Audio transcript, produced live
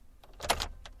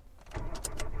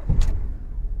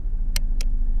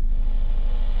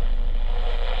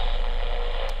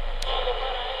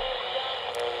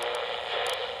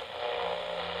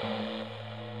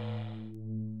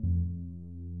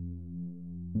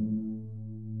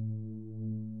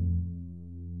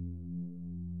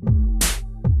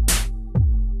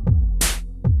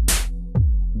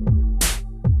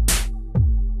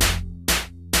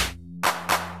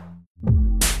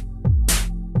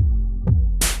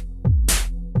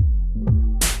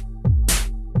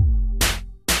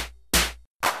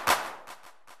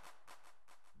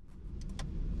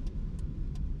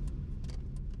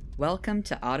Welcome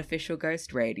to Artificial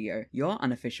Ghost Radio, your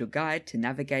unofficial guide to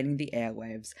navigating the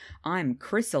airwaves. I'm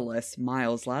Chrysalis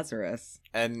Miles Lazarus.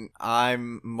 And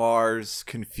I'm Mars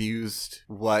confused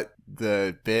what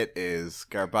the bit is,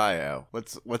 Garbayo.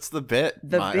 What's the bit,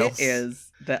 The Miles? bit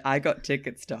is that I got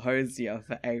tickets to Hosier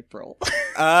for April.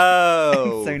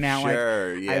 Oh, so now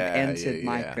sure. I've entered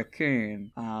my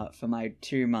cocoon for my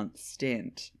 2-month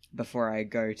stint before I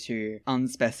go to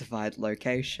unspecified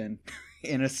location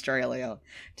in Australia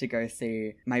to go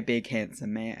see my big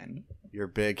handsome man. Your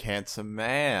big handsome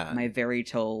man. My very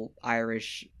tall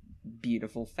Irish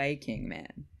beautiful faking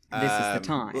man. This is the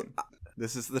time.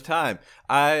 This is the time.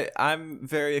 I'm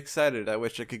very excited. I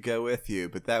wish I could go with you,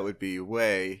 but that would be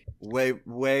way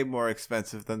more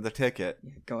expensive than the ticket.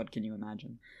 God, can you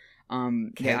imagine?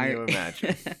 Can you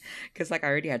imagine? Because I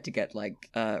already had to get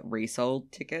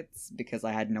resold tickets because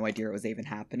I had no idea it was even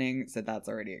happening, so that's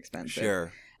already expensive.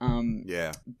 Sure.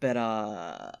 Yeah. But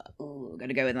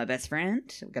gonna go with my best friend.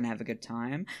 We're gonna have a good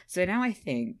time. So now I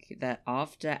think that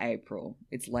after April,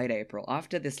 it's late April.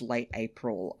 After this late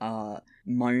April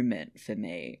moment for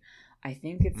me, I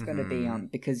think it's gonna be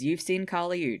because you've seen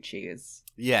Carliucci's.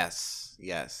 Yes.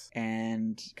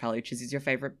 And Carliucci's is your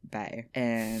favorite bae,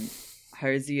 and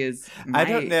Hosier's. I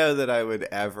don't know that I would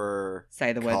ever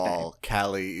say the word call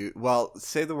Callie. Well,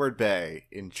 say the word bae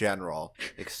in general,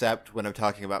 except when I'm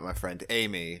talking about my friend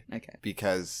Amy. Okay.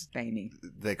 Because Amy.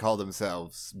 They call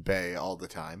themselves bae all the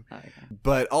time. Oh, okay.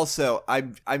 But also,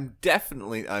 I'm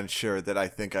definitely unsure that I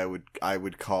think I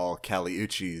would call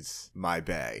Calliucci's my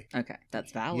bae. Okay,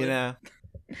 that's valid. You know.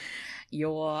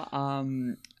 Your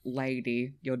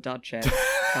lady, your Duchess,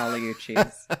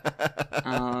 Carliucci's.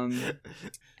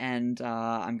 And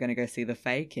I'm gonna go see the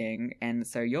faking, and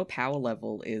so your power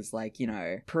level is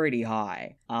pretty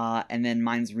high, and then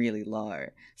mine's really low.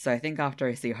 So I think after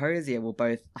I see Hosier, we'll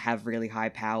both have really high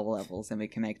power levels, and we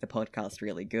can make the podcast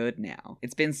really good now.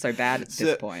 It's been so bad at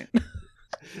this point.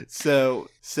 So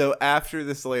after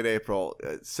this late April,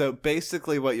 so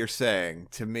basically what you're saying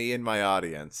to me and my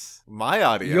audience,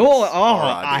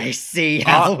 I see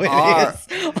how it is.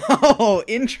 Oh,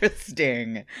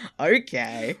 interesting.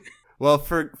 Okay. Well,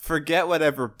 forget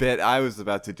whatever bit I was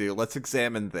about to do. Let's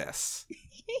examine this.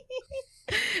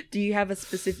 Do you have a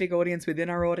specific audience within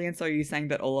our audience, or are you saying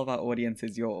that all of our audience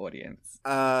is your audience?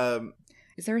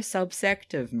 Is there a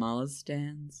subsect of Mars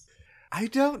stands? I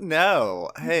don't know.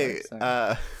 Hey,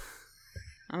 I'm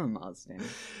a Mars stan.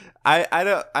 I'm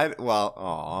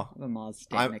a Mars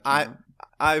stan.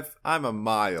 I'm a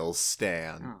Miles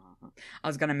stan. Aww. I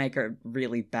was gonna make a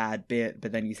really bad bit,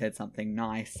 but then you said something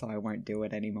nice, so I won't do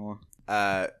it anymore.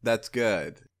 That's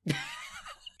good.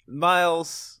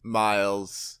 Miles.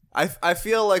 I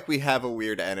feel like we have a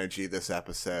weird energy this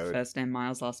episode. First name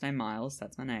Miles, last name Miles.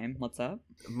 That's my name. What's up?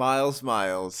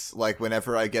 Miles. Like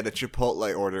whenever I get a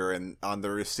Chipotle order and on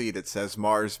the receipt it says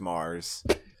Mars.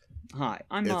 Hi,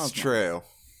 I'm Mars. It's true.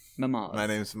 Mars. My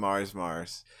name's Mars.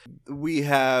 We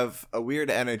have a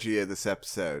weird energy in this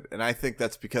episode, and I think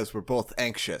that's because we're both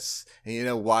anxious. And you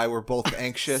know why we're both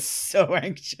anxious? So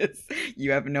anxious.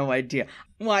 You have no idea.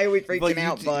 Why are we freaking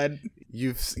out, bud?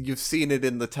 You've seen it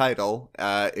in the title.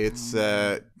 It's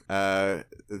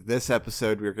this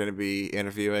episode we're going to be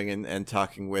interviewing and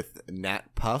talking with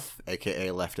Nat Puff, aka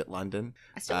Left at London.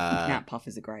 I still think Nat Puff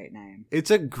is a great name.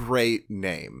 It's a great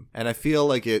name, and I feel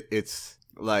like it's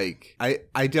like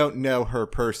I don't know her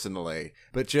personally,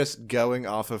 but just going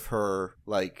off of her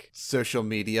social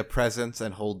media presence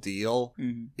and whole deal,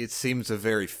 it seems a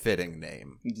very fitting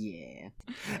name. Yeah.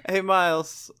 Hey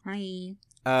Miles. Hi.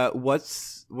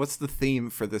 What's the theme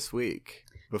for this week?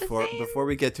 Before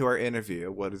we get to our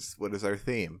interview, what is our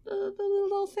theme? The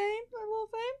little theme.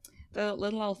 The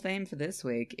little old theme for this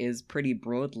week is pretty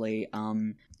broadly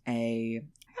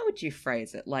how would you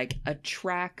phrase it? Like a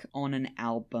track on an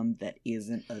album that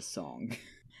isn't a song.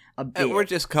 A bit. We're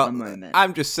just a moment.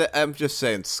 I'm just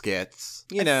saying skits.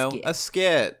 A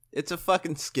skit. It's a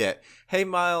fucking skit. Hey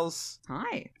Miles.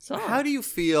 Hi. So how do you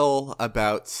feel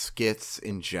about skits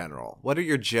in general? What are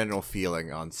your general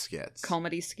feeling on skits?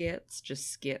 Comedy skits,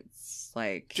 just skits,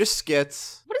 just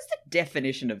skits. What is the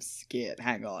definition of skit?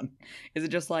 Hang on. Is it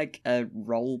just like a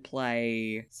role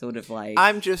play sort of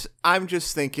I'm just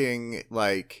thinking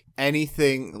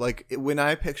anything when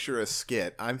I picture a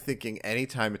skit, I'm thinking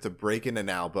anytime it's a break in an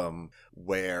album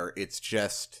where it's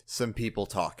just some people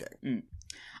talking.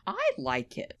 I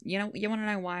like it. You want to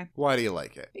know why? Why do you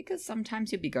like it? Because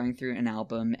sometimes you'll be going through an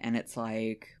album and it's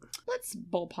let's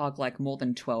ballpark more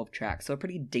than 12 tracks, so a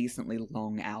pretty decently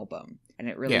long album. And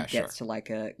it really gets to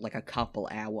a couple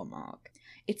hour mark.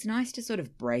 it's nice to sort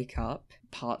of break up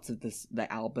parts of the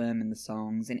album and the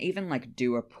songs, and even like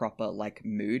do a proper like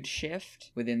mood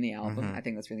shift within the album. Mhm. I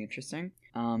think that's really interesting.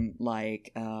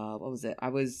 What was it? I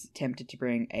was tempted to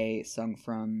bring a song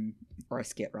from, or a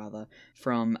skit rather,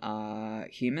 from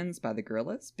Humans by the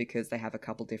Gorillaz, because they have a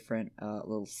couple different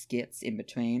little skits in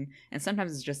between, and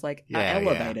sometimes it's just like an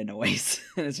elevator noise,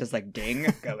 and it's just like ding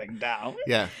going down.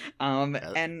 Yeah.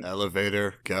 And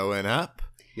Elevator going up.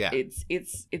 Yeah. It's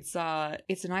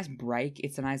a nice break.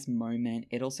 It's a nice moment.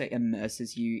 It also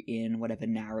immerses you in whatever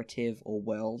narrative or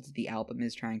world the album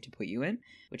is trying to put you in,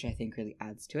 which I think really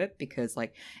adds to it, because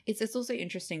like it's also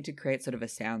interesting to create sort of a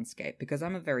soundscape, because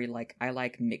I'm a very like, I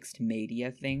like mixed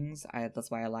media things.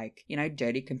 That's why I like, you know,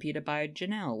 Dirty Computer by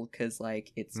Janelle, because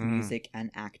like it's music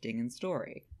and acting and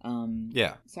story.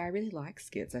 Yeah. So I really like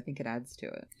skits. I think it adds to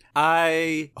it.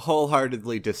 I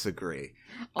wholeheartly disagree.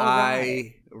 All right.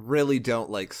 I really don't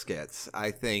like skits.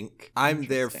 I think I'm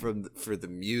there for the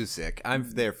music.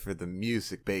 I'm there for the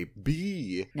music,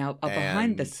 baby. Now,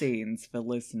 behind the scenes for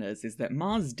listeners is that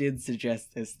Mars did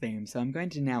suggest this theme, so I'm going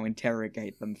to now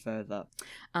interrogate them further.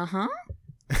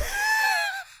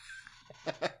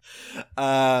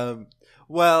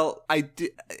 Well, I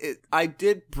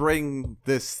did bring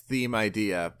this theme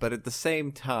idea, but at the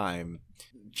same time,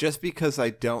 just because I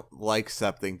don't like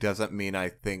something doesn't mean I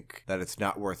think that it's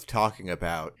not worth talking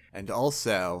about. And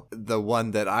also, the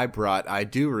one that I brought, I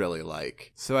do really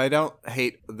like. So I don't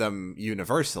hate them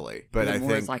universally, but I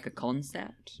think as like a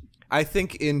concept. I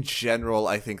think in general,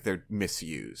 I think they're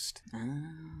misused.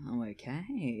 Oh,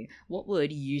 okay. What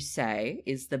would you say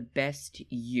is the best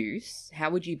use? How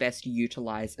would you best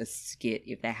utilize a skit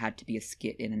if there had to be a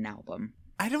skit in an album?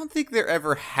 I don't think there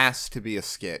ever has to be a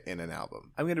skit in an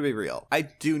album. I'm going to be real. I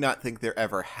do not think there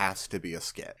ever has to be a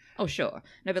skit. Oh, sure.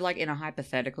 No, but like in a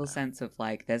hypothetical sense of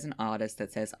like, there's an artist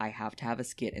that says, I have to have a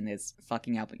skit in this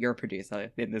fucking album. You're a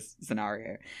producer in this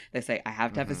scenario. They say, I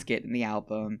have to have a skit in the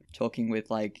album, talking with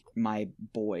like my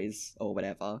boys or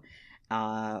whatever.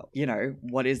 You know,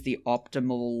 what is the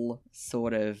optimal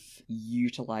sort of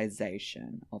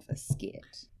utilization of a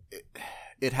skit?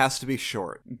 It has to be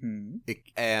short. Mm-hmm.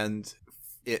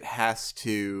 It has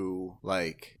to,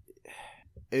 like,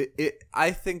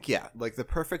 I think, yeah, like, the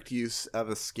perfect use of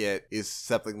a skit is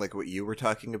something like what you were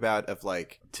talking about, of,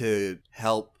 like, to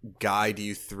help guide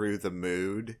you through the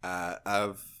mood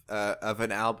of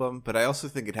an album, but I also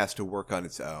think it has to work on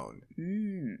its own.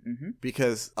 Mm-hmm.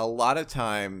 Because a lot of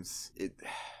times,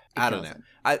 I don't know.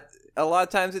 A lot of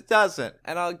times it doesn't,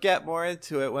 and I'll get more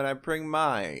into it when I bring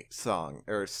my song,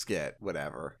 or skit,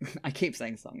 whatever. I keep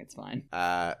saying song, it's fine.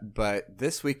 But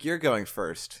this week you're going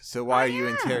first, so why are you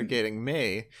interrogating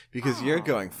me? Because you're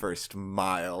going first,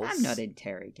 Miles. I'm not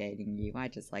interrogating you, I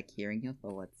just like hearing your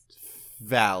thoughts.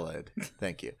 Valid.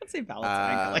 Thank you. Let's say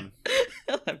valid.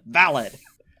 Valid.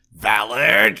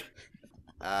 Valid!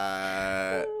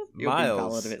 You'll Miles, be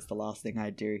valid if it's the last thing I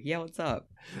do. Yeah, what's up?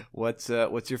 What's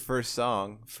your first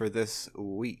song for this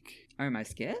week? Oh, my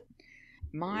skit?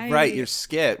 Right, your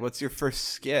skit. What's your first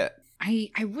skit? I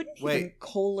wouldn't even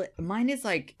call it... Mine is,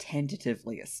 like,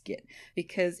 tentatively a skit,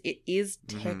 because it is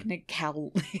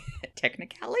technically...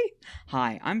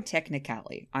 Hi, I'm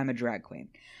Technically. I'm a drag queen.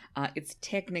 It's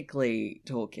technically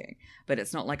talking, but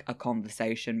it's not like a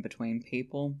conversation between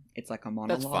people. It's like a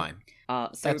monologue. That's fine.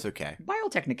 So that's okay. By all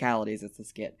technicalities, it's a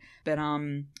skit. But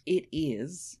it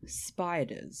is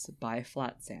Spiders by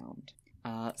Flat Sound.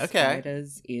 Okay.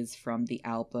 Spiders is from the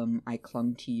album I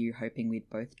Clung to You Hoping We'd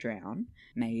Both Drown,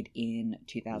 made in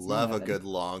 2011. Love a good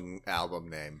long album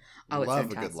name. Oh, it's Love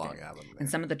fantastic. a good long album name. And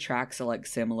some of the tracks are like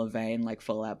similar vein, like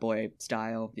Fall Out Boy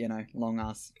style, you know, long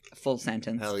ass, full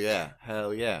sentence. Hell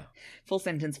yeah. Full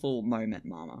sentence, full moment,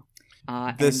 mama.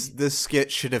 This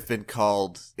skit should have been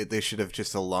called, they should have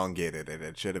just elongated it.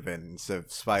 It should have been, instead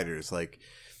of spiders, like,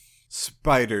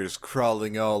 spiders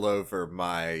crawling all over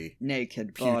my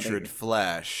naked body. Putrid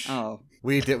flesh. Oh.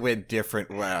 We went different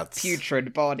routes.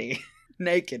 Putrid body.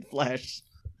 Naked flesh.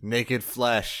 Naked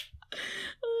flesh.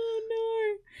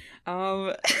 Oh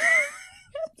no.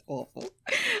 That's awful.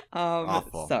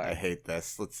 Awful. So, I hate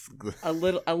this. Let's a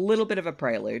little bit of a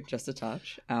prelude, just a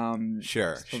touch.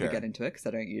 Sure. Before we get into it, because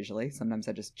I don't usually. Sometimes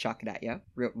I just chuck it at you,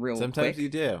 real. Sometimes quick. you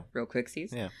do. Real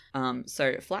quicksies. Yeah.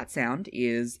 So Flat Sound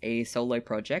is a solo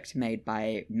project made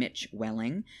by Mitch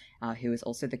Welling, who is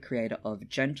also the creator of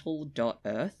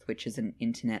Gentle.Earth, which is an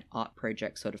internet art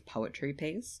project sort of poetry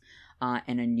piece,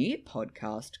 and a new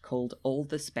podcast called All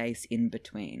the Space in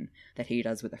Between that he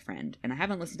does with a friend. And I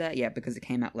haven't listened to that yet because it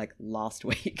came out like last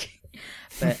week.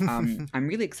 But I'm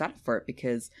really excited for it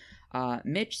because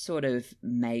Mitch sort of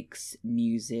makes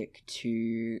music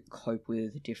to cope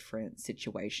with different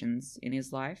situations in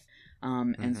his life.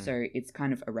 And so it's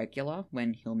kind of irregular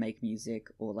when he'll make music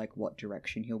or like what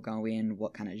direction he'll go in,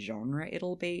 what kind of genre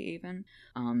it'll be even.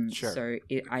 Sure. So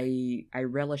I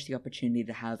relish the opportunity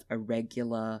to have a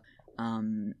regular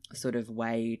sort of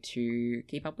way to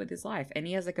keep up with his life. And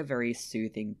he has like a very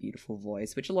soothing, beautiful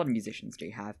voice, which a lot of musicians do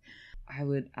have.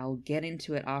 I'll get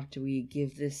into it after we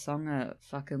give this song a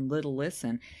fucking little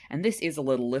listen. And this is a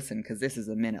little listen because this is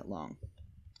a minute long.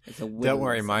 It's a Don't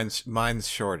worry, listen. mine's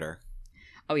shorter.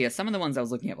 Oh yeah, some of the ones I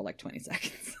was looking at were like 20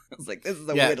 seconds. I was like, this is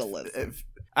a whittle listen.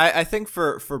 I think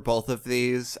for both of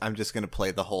these, I'm just gonna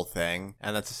play the whole thing,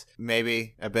 and that's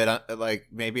maybe a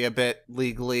bit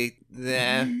legally,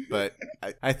 but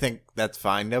I think that's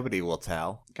fine. Nobody will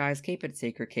tell. Guys, keep it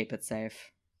secret, keep it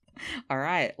safe. All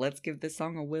right, let's give this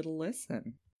song a whittle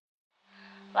listen.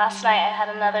 Last night I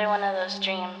had another one of those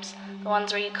dreams, the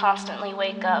ones where you constantly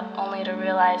wake up only to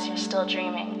realize you're still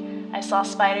dreaming. I saw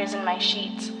spiders in my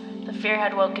sheets. The fear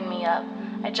had woken me up.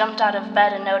 I jumped out of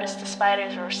bed and noticed the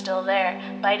spiders were still there,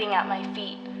 biting at my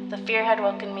feet. The fear had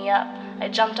woken me up. I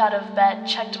jumped out of bed,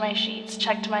 checked my sheets,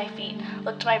 checked my feet,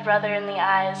 looked my brother in the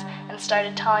eyes, and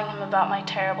started telling him about my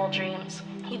terrible dreams.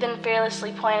 He then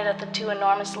fearlessly pointed at the two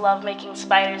enormous love-making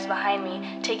spiders behind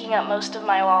me, taking up most of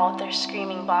my wall with their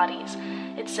screaming bodies.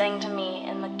 It sang to me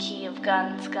in the key of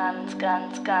guns, guns,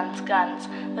 guns, guns, guns.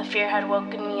 The fear had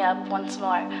woken me up once more.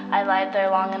 I lied there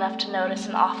long enough to notice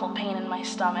an awful pain in my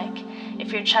stomach.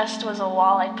 If your chest was a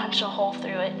wall, I'd punch a hole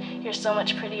through it. You're so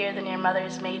much prettier than your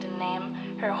mother's maiden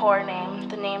name, her whore name,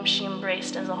 the name she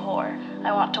embraced as a whore.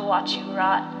 I want to watch you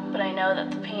rot, but I know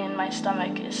that the pain in my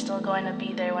stomach is still going to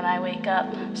be there when I wake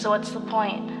up. So what's the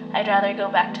point? I'd rather go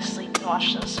back to sleep and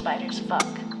watch those spiders fuck.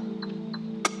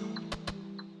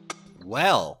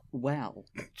 Well,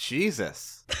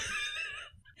 Jesus.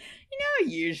 You know,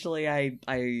 usually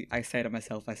I say to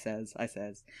myself, I says,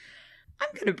 I'm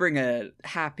going to bring a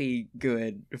happy,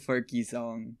 good, folky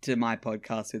song to my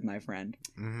podcast with my friend.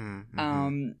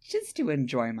 Just to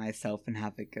enjoy myself and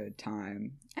have a good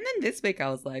time. And then this week I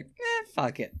was like,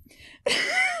 fuck it.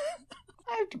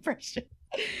 I have depression.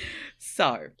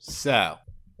 So,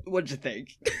 what'd you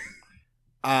think?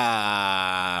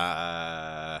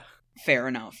 Fair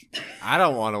enough. I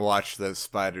don't want to watch those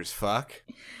spiders fuck.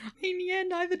 I mean, yeah,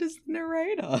 neither does the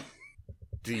narrator.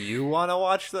 Do you want to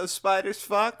watch those spiders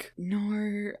fuck?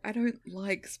 No, I don't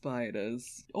like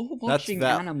spiders. Or watching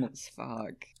animals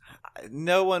fuck.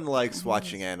 No one likes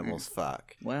watching animals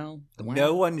fuck. Well,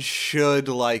 no one should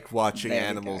like watching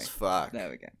animals fuck.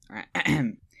 There we go. All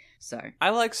right. So,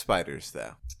 I like spiders,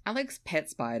 though. I like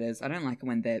pet spiders. I don't like them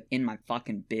when they're in my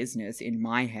fucking business in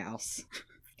my house.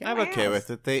 I'm okay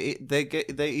with it.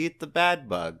 They eat the bad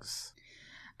bugs.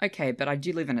 Okay, but I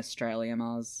do live in Australia,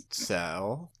 Mars.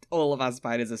 So? All of our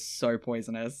spiders are so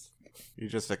poisonous. You're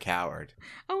just a coward.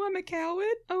 Oh, I'm a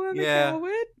coward? Oh, I'm a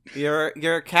coward?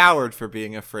 You're a coward for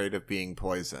being afraid of being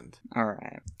poisoned.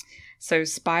 Alright. So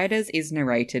Spiders is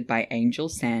narrated by Angel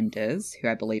Sanders, who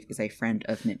I believe is a friend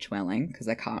of Mitch Welling, because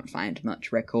I can't find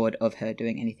much record of her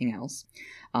doing anything else,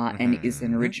 and it is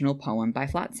an original poem by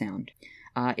Flat Sound.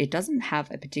 It doesn't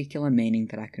have a particular meaning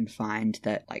that I can find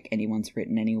that like anyone's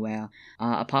written anywhere,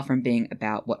 apart from being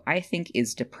about what I think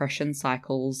is depression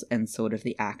cycles and sort of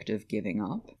the act of giving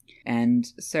up.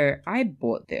 And so I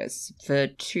bought this for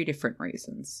two different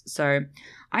reasons. So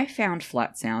I found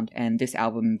Flat Sound, and this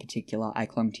album in particular, I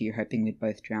Clung to You Hoping We'd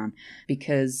Both Drown,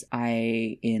 because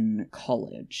in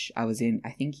college, I was in, I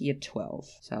think, year 12,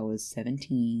 so I was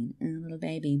 17, a little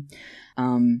baby.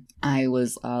 I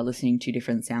was listening to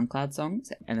different SoundCloud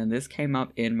songs, and then this came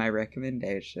up in my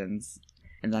recommendations.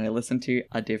 And then I listened to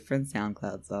a different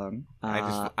SoundCloud song.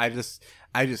 I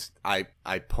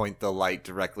point the light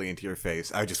directly into your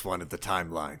face. I just wanted the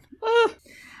timeline.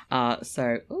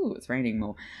 It's raining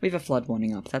more. We have a flood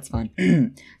warning up. That's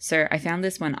fine. So I found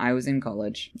this when I was in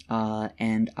college,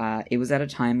 and it was at a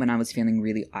time when I was feeling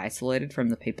really isolated from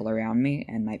the people around me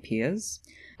and my peers.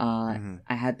 I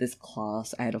had this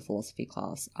class, I had a philosophy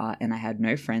class, and I had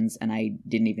no friends, and I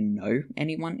didn't even know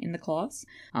anyone in the class,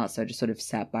 so I just sort of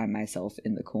sat by myself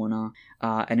in the corner,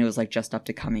 and it was like just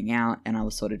after coming out, and I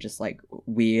was sort of just like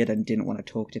weird and didn't want to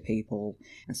talk to people,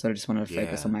 and sort of just wanted to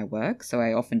focus on my work, so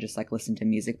I often just like listened to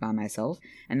music by myself.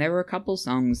 And there were a couple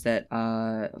songs that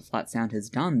Flat Sound has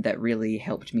done that really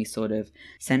helped me sort of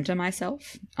center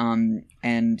myself.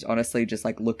 And honestly, just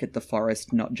like look at the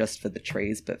forest, not just for the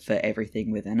trees, but for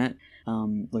everything within it.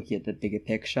 Looking at the bigger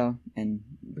picture and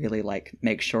really like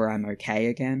make sure I'm okay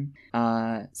again.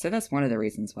 So that's one of the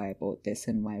reasons why I bought this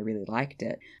and why I really liked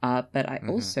it. But I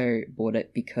also bought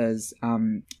it because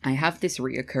I have this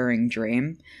reoccurring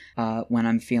dream when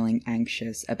I'm feeling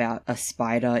anxious about a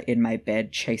spider in my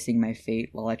bed chasing my feet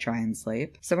while I try and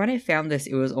sleep. So when I found this,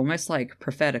 it was almost like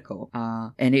prophetical.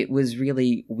 And it was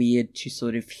really weird to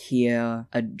sort of hear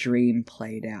a dream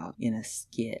played out in a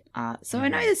skit. So I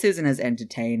know this isn't as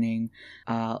entertaining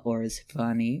or as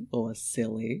funny or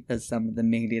silly as some of the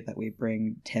media that we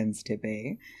bring tends to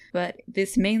be. But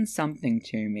this means something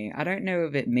to me. I don't know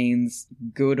if it means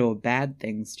good or bad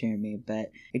things to me,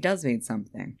 but it does mean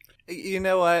something. You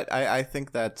know what? I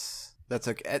think that's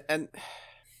okay, and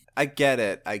I get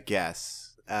it. I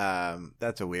guess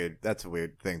that's a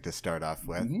weird thing to start off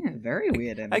with. Yeah, very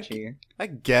weird energy. I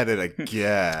get it. I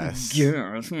guess.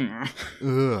 Yes.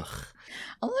 Ugh.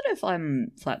 A lot of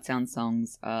Flat Sound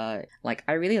songs, like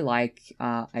I really like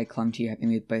I Clung to You Happy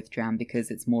with Both Drown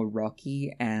because it's more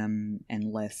rocky and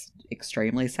less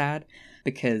extremely sad.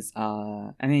 Because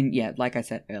I mean, yeah, like I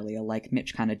said earlier, like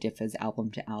Mitch kind of differs album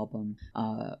to album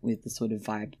with the sort of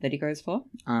vibe that he goes for.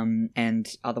 And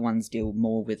other ones deal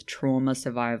more with trauma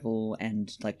survival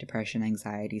and like depression,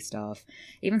 anxiety stuff,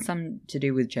 even some to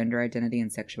do with gender identity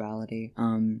and sexuality.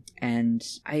 And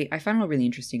I find it all really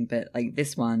interesting, but like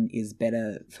this one is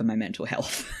better for my mental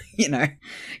health, you know,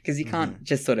 because you can't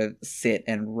just sort of sit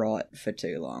and rot for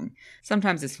too long.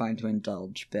 Sometimes it's fine to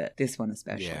indulge, but this one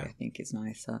especially I think is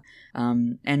nicer.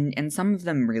 And some of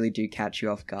them really do catch you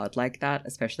off guard like that,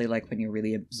 especially like when you're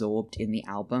really absorbed in the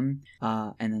album,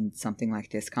 and then something like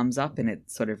this comes up and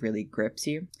it sort of really grips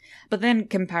you. But then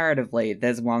comparatively,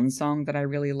 there's one song that I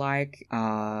really like.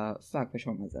 Which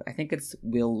one was it? I think it's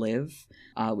Will Live,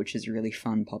 which is a really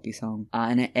fun poppy song.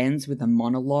 And it ends with a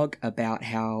monologue about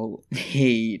how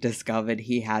he discovered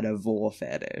he had a vor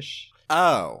fetish.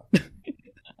 Oh.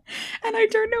 And I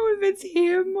don't know if it's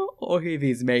him or if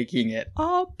he's making it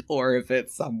up or if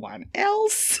it's someone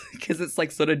else, because it's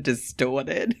like sort of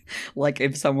distorted. Like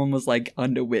if someone was like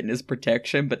under witness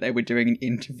protection, but they were doing an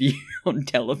interview on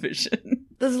television.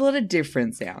 There's a lot of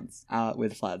different sounds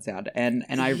with Flat Sound, and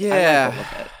I love all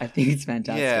of it. I think it's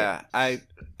fantastic. Yeah,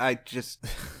 I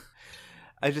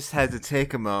just had to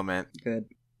take a moment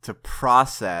to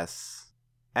process,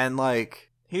 and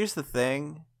like here's the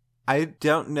thing. I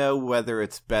don't know whether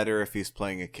it's better if he's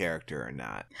playing a character or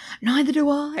not. Neither do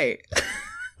I.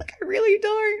 Like, I really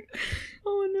don't.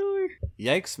 Oh, no.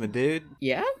 Yikes, my dude.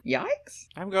 Yeah? Yikes?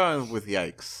 I'm going with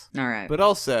yikes. All right. But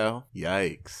also,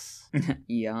 yikes.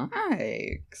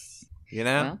 Yikes. You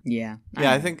know? Well, yeah.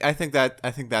 Yeah, I think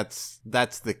that's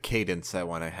the cadence I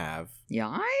want to have.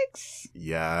 Yikes?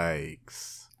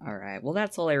 Yikes. All right. Well,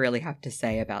 that's all I really have to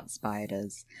say about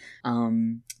spiders.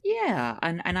 Yeah,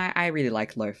 and I really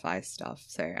like lo-fi stuff.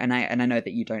 So, and I know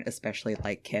that you don't especially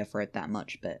like care for it that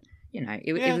much, but you know,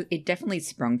 it definitely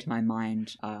sprung to my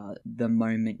mind the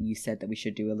moment you said that we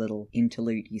should do a little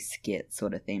interlude-y skit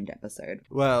sort of themed episode.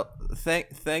 Well,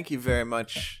 thank you very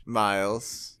much,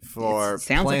 Miles, for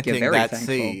planting like that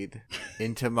seed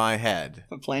into my head.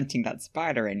 For planting that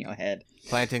spider in your head.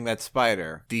 Planting that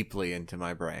spider deeply into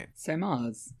my brain. So,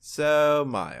 Mars. So,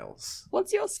 Miles.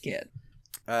 What's your skit?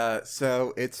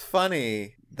 So it's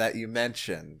funny that you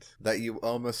mentioned that you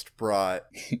almost brought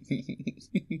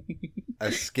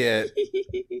a skit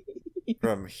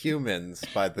from Humans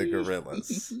by the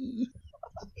Gorillaz.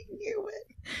 I knew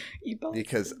it.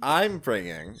 Because I'm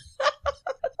bringing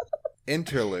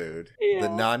Interlude, the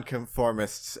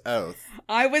Nonconformist's Oath.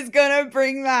 I was gonna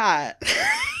bring that.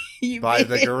 By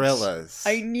the Gorillaz.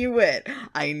 I knew it.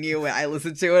 I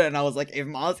listened to it and I was like, if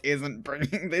Mars isn't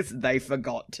bringing this, they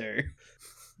forgot to.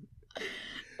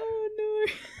 Oh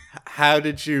no. How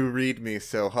did you read me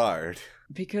so hard?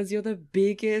 Because you're the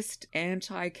biggest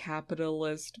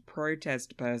anti-capitalist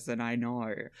protest person I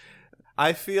know.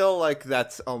 I feel like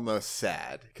that's almost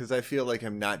sad, because I feel like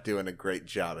I'm not doing a great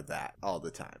job at that all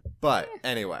the time. But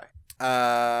anyway.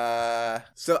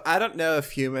 So I don't know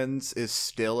if Humans is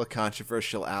still a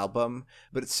controversial album,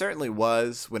 but it certainly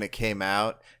was when it came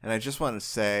out, and I just want to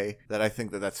say that I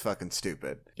think that that's fucking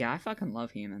stupid. Yeah, I fucking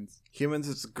love Humans. Humans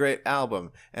is a great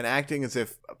album, and acting as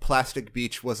if Plastic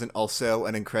Beach wasn't also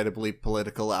an incredibly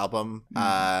political album,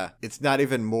 it's not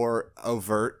even more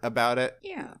overt about it.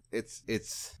 Yeah. It's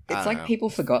like people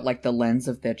forgot like the lens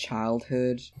of their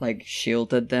childhood like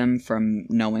shielded them from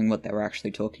knowing what they were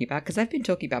actually talking about, because they've been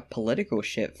talking about political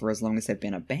shit for as long as they've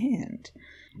been a band,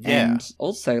 Yeah. And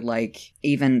also, like,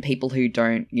 even people who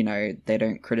don't, they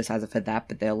don't criticize it for that,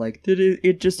 but they're like,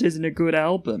 it just isn't a good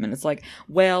album. And it's like,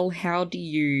 well, how do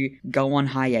you go on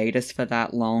hiatus for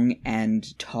that long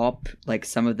and top, like,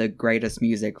 some of the greatest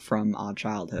music from our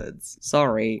childhoods?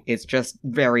 Sorry, it's just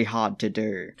very hard to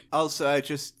do. Also,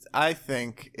 I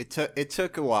think it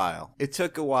took a while. It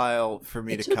took a while for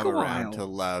me to come around to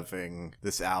loving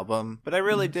this album, but I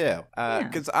really do.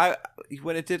 Because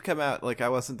when it did come out, like, I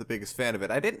wasn't the biggest fan of it.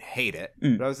 I didn't hate it,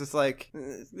 but I was just like,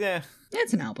 yeah,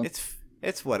 it's an album.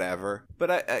 It's whatever.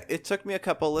 But it took me a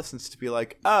couple listens to be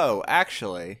like, oh,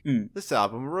 actually, this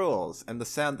album rules, and the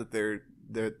sound that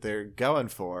they're going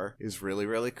for is really,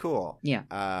 really cool. Yeah.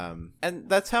 And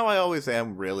that's how I always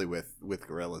am really with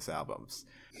Gorillaz albums.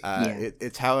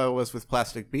 It's how I was with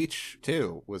Plastic Beach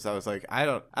too. I was like, I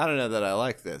don't know that I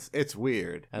like this. It's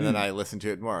weird. And then I listened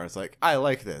to it more. I was like, I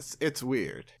like this. It's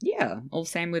weird. Yeah. All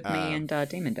same with me and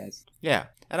Demon Days. Yeah.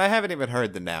 And I haven't even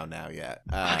heard the Now yet.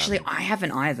 Actually, I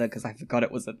haven't either because I forgot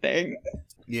it was a thing.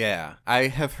 Yeah. I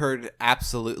have heard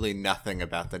absolutely nothing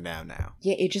about the Now.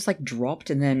 Yeah, it just like dropped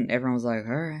and then everyone was like,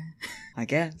 alright, I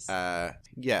guess.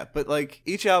 Yeah, but like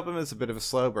each album is a bit of a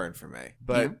slow burn for me.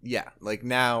 But yeah like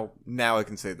now I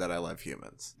can say that I love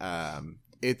Humans.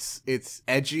 It's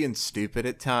edgy and stupid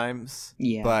at times.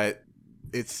 Yeah. But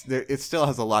it still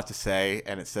has a lot to say,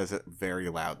 and it says it very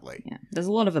loudly. Yeah. There's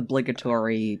a lot of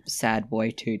obligatory Sad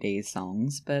Boy 2D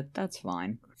songs, but that's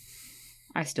fine.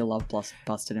 I still love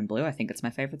Busted in Blue. I think it's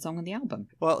my favorite song on the album.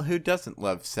 Well, who doesn't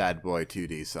love Sad Boy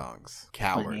 2D songs?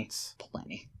 Cowards.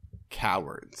 Plenty.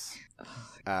 Cowards.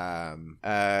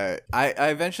 I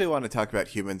eventually want to talk about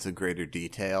Humans in greater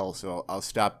detail, so I'll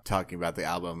stop talking about the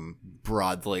album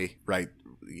broadly, right,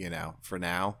 for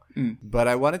now. But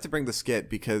I wanted to bring the skit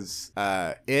because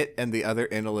it and the other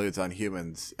interludes on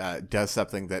Humans does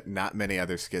something that not many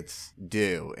other skits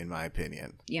do, in my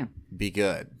opinion. Yeah. Be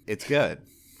good. It's good.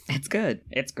 It's good.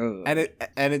 It's good.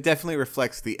 And it definitely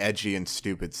reflects the edgy and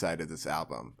stupid side of this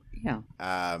album. Yeah.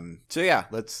 So yeah,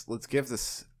 let's give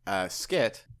this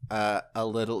skit a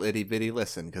little itty bitty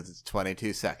listen because it's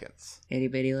 22 seconds. Itty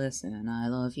bitty listen, I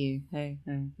love you. Hey,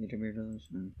 itty bitty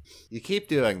listen. You keep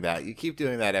doing that. You keep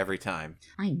doing that every time.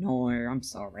 I know. I'm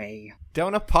sorry.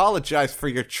 Don't apologize for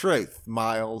your truth,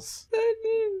 Miles.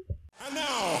 And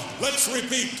now, let's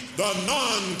repeat the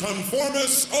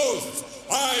nonconformist oath.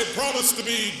 I promise to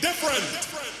be different.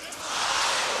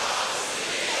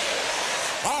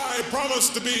 I promise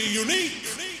to be unique.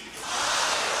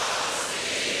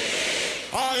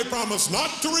 I promise not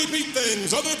to repeat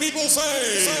things other people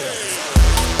say.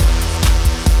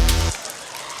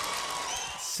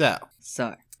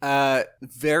 So.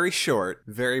 Very short,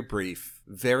 very brief,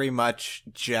 very much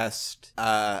just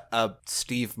a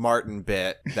Steve Martin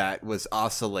bit that was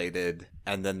oscillated,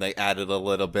 and then they added a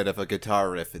little bit of a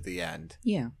guitar riff at the end.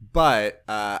 Yeah. But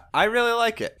I really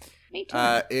like it. Me too.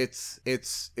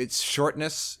 Its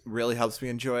shortness really helps me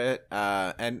enjoy it.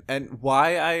 And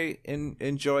why I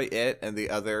enjoy it and the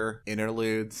other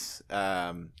interludes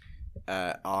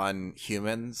on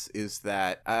Humans is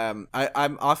that I'm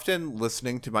often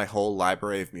listening to my whole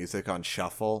library of music on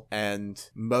shuffle, and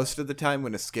most of the time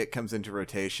when a skit comes into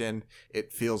rotation,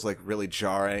 it feels like really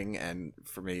jarring and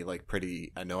for me like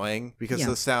pretty annoying because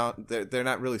the sound they're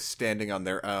not really standing on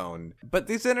their own. But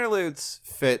these interludes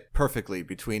fit perfectly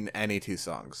between any two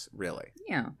songs, really.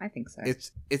 Yeah, I think so.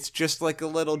 It's just like a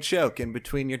little joke in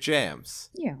between your jams.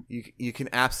 Yeah. You can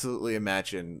absolutely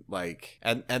imagine like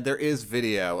and there is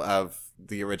video of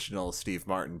the original Steve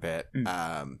Martin bit,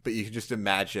 but you can just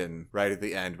imagine right at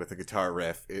the end with the guitar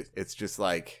riff, it's just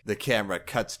like the camera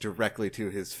cuts directly to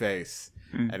his face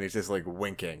and he's just like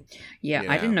winking. Yeah,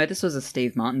 I didn't know this was a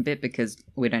Steve Martin bit because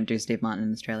we don't do Steve Martin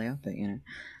in Australia, but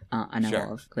I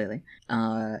know of, clearly.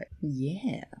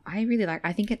 Yeah, I really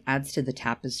I think it adds to the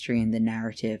tapestry and the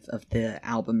narrative of the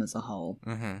album as a whole.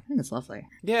 I think it's lovely.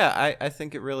 Yeah, I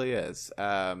think it really is.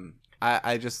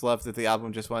 I just love that the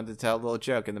album just wanted to tell a little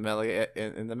joke in the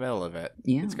middle of it.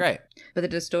 Yeah. It's great. But the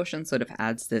distortion sort of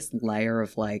adds this layer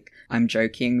of like, I'm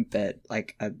joking, but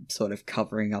like I'm sort of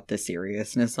covering up the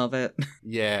seriousness of it.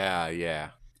 Yeah.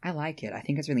 I like it. I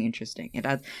think it's really interesting. It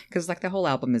adds, because like the whole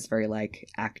album is very like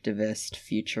activist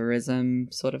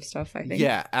futurism sort of stuff, I think.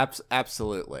 Yeah,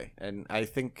 absolutely. And I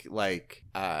think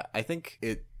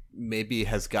it maybe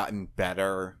has gotten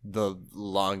better the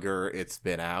longer it's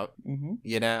been out.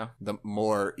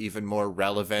 The even more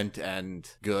relevant and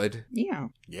good. Yeah.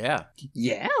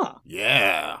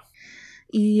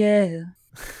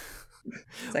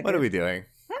 What are we doing?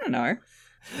 I don't know.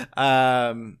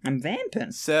 I'm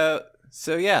vamping.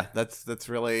 So yeah, that's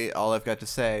really all I've got to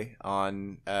say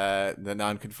on the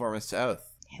Nonconformist Oath.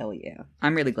 Hell yeah.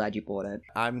 I'm really glad you bought it.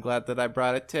 I'm glad that I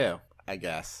brought it too, I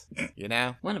guess. You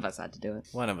know? One of us had to do it.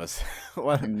 One of us. And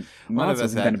one of Mars us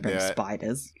wasn't had going to to bring do it.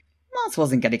 spiders. Mars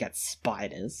wasn't going to get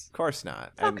spiders. Of course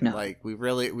not. Fuck And no. like we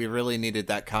really needed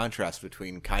that contrast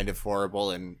between kind of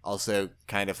horrible and also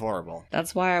kind of horrible.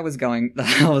 That's why I was glad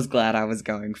I was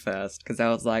going first, because I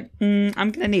was like, I'm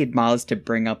going to need Mars to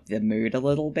bring up the mood a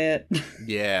little bit.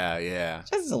 Yeah.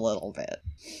 Just a little bit.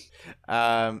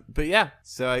 But yeah,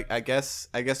 so I guess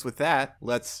with that,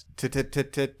 let's take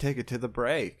it to the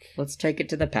break. Let's take it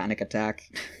to the panic attack.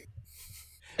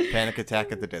 Panic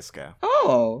Attack at the Disco.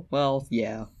 Oh, well,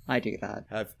 yeah, I do that.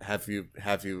 Have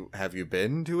you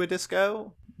been to a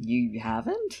disco? You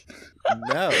haven't?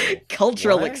 No.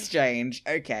 Cultural What? exchange.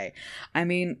 Okay. I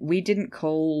mean, we didn't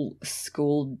call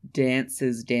school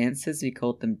dances, we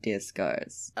called them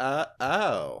discos.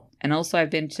 Oh. And also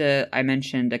I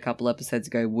mentioned a couple episodes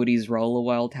ago, Woody's Roller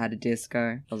World had a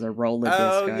disco. It was a roller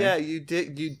Oh disco. yeah, you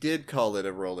did call it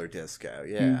a roller disco.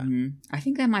 Yeah. Mhm. I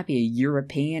think there might be a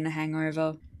European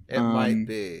hangover. It might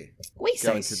be. We say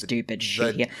Going to stupid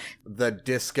shit here. The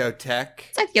discotheque.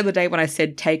 It's like the other day when I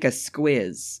said take a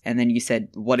squiz, and then you said,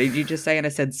 what did you just say? And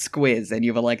I said squiz, and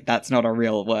you were like, that's not a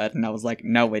real word. And I was like,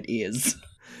 no, it is.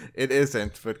 It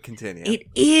isn't, but continue. It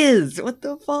is! What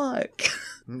the fuck?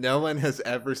 No one has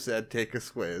ever said take a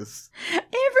squiz.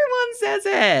 Everyone says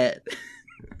it!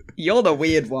 You're the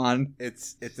weird one.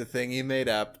 It's a thing you made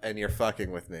up, and you're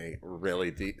fucking with me really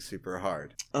deep, super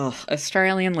hard. Ugh,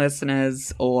 Australian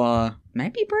listeners, or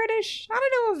maybe British? I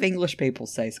don't know if English people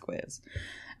say squiz.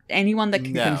 Anyone that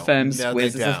can confirm no, squiz they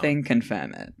is a don't. thing,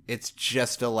 confirm it. It's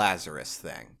just a Lazarus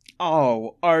thing.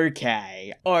 Oh,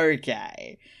 okay.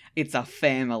 It's a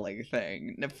family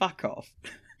thing. No, fuck off.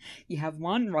 You have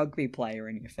one rugby player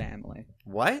in your family,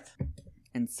 What?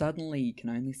 and suddenly you can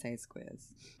only say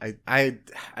squiz. I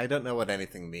don't know what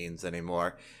anything means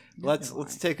anymore.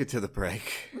 Let's take it to the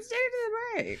break. Let's take it to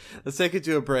the break. Let's take it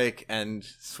to a break and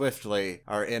swiftly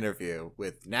our interview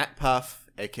with Nat Puff,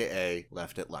 aka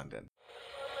Left at London.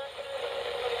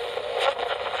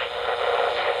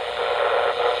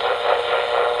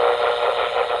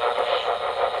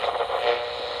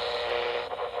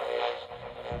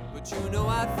 But you know,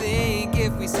 I think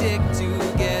if we stick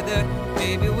together,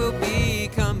 maybe we'll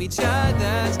become each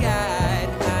other's guide.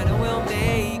 I know we'll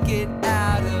make it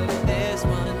out of this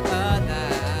one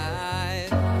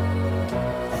alive.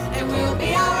 And we'll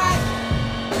be alright.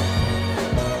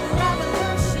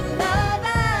 Revolution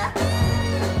lover.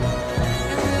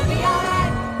 And we'll be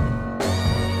alright.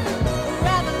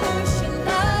 Revolution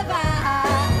lover.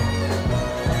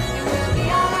 And we'll be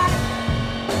alright.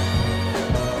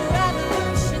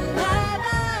 Revolution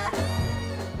lover.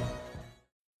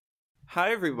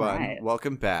 Hi everyone, Right.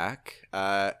 welcome back.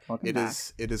 Welcome It back.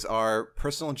 is our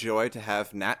personal joy to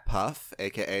have Nat Puff,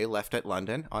 aka Left at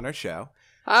London, on our show.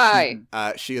 Hi.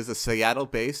 She is a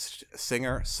Seattle-based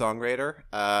singer, songwriter,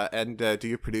 and do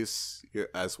you produce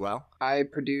as well? I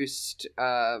produced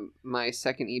my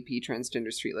second EP,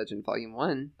 Transgender Street Legend Volume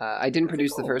 1. I didn't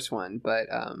produce the first one, but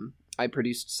I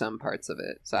produced some parts of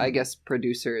it. So I guess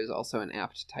producer is also an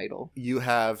apt title. You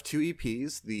have two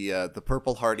EPs, the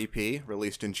Purple Heart EP,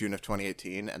 released in June of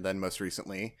 2018, and then most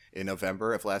recently, in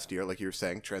November of last year, like you were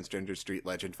saying, Transgender Street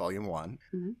Legend Volume 1.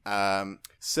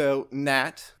 So,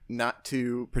 Nat, not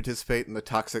to participate in the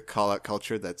toxic call-out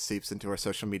culture that seeps into our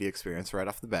social media experience right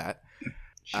off the bat,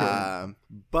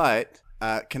 but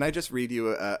can I just read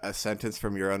you a sentence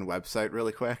from your own website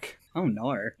really quick? Oh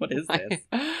no, what is this?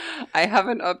 I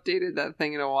haven't updated that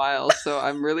thing in a while, so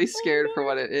I'm really scared for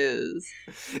what it is.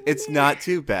 It's not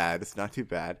too bad.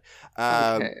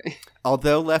 Okay.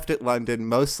 Although Left at London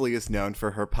mostly is known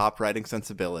for her pop writing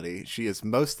sensibility, she is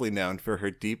mostly known for her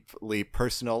deeply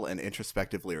personal and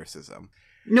introspective lyricism.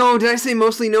 No, did I say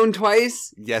mostly known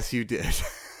twice? Yes, you did.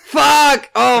 Fuck!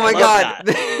 Oh my love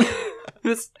god.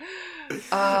 This...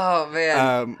 Oh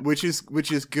man. Which is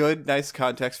good, nice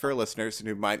context for our listeners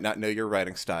who might not know your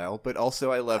writing style, but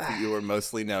also I love that you are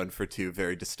mostly known for two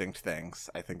very distinct things.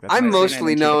 I think that's I'm nice.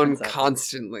 mostly known concept.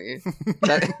 constantly.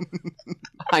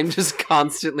 I'm just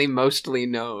constantly mostly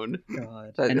known.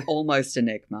 God. That- An almost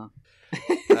enigma.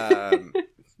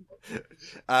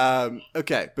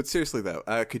 Okay, but seriously though,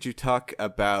 could you talk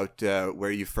about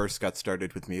where you first got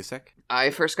started with music? I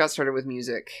first got started with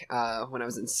music when I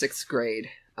was in 6th grade.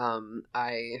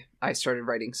 I started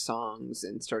writing songs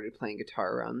and started playing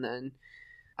guitar around then.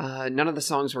 None of the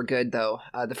songs were good though.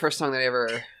 The first song that I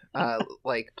ever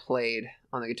played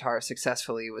on the guitar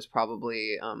successfully was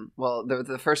probably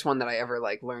the first one that I ever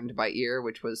learned by ear,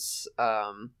 which was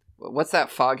what's that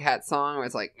Foghat song where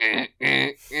it's like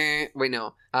wait,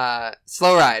 no,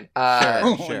 Slow Ride.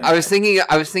 Sure. I was thinking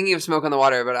of Smoke on the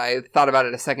Water, but I thought about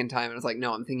it a second time and I was like,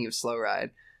 no, I'm thinking of Slow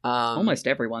Ride. Almost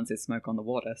everyone says Smoke on the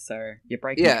Water, so you're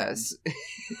breaking yes.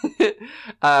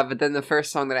 But then the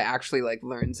first song that I actually like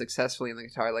learned successfully on the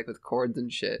guitar, like with chords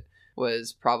and shit,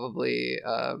 was probably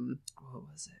what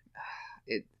was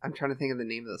it? I'm trying to think of the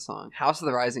name of the song. House of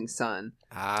the Rising Sun.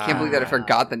 Can't believe that I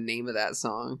forgot the name of that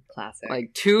song. Classic.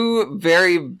 Like, two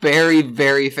very, very,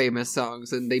 very famous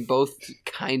songs, and they both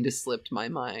kind of slipped my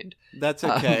mind. That's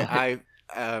okay. I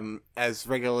as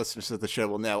regular listeners of the show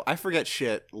will know, I forget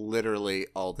shit literally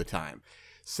all the time.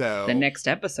 So the next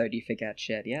episode you forget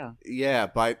shit, yeah. Yeah,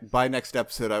 by next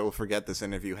episode I will forget this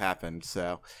interview happened,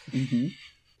 so. Mm-hmm.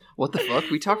 What the fuck?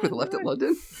 We talked with Left at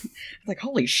London? Like,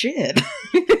 holy shit.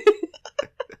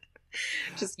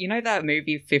 Just, you know that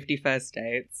movie 50 First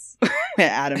Dates? Where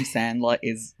Adam Sandler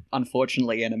is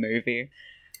unfortunately in a movie?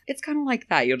 It's kind of like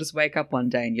that. You'll just wake up one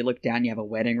day and you look down, you have a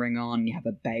wedding ring on, you have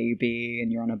a baby,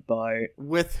 and you're on a boat.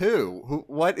 With who?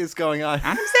 What is going on?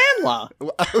 Adam Sandler!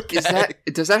 Okay.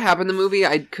 Does that happen in the movie?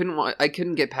 I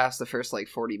couldn't get past the first,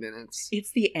 40 minutes.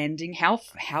 It's the ending. How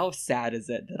sad is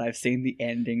it that I've seen the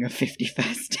ending of 50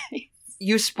 First Dates?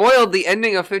 You spoiled the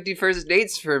ending of 50 First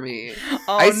Dates for me.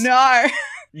 Oh, no!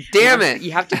 Damn it!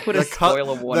 You have to put a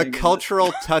spoiler warning. The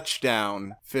cultural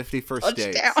touchdown, 50 First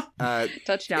Dates.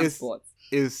 Touchdown sports.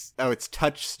 It's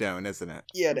Touchstone, isn't it?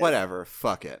 Yeah, it is. Whatever,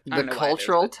 fuck it. The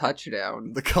cultural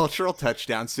touchdown. The cultural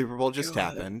touchdown Super Bowl just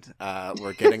happened.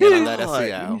 We're getting in on that You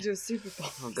SEO. need to do a Super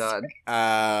Bowl. Oh god.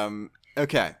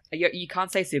 Okay. You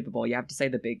can't say Super Bowl. You have to say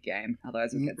the big game.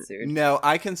 Otherwise we'll get sued. No,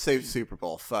 I can say Super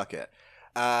Bowl. Fuck it.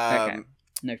 Okay.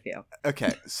 No fear.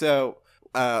 Okay, so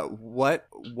what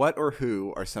or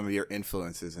who are some of your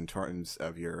influences in terms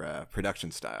of your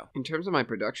production style? In terms of my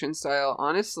production style,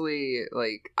 honestly,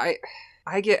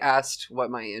 I get asked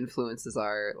what my influences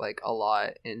are a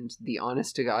lot, and the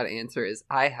honest to God answer is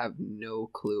I have no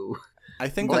clue. I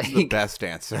think that's the best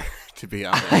answer, to be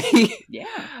honest. Yeah.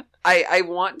 I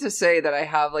want to say that I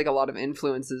have a lot of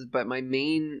influences, but my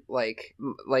main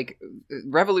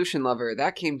Revolution Lover,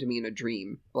 that came to me in a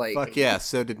dream. Fuck yeah,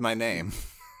 so did my name.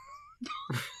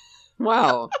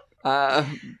 Wow. I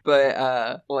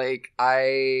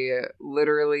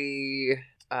literally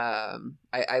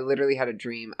I literally had a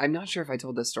dream. I'm not sure if I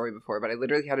told this story before, but I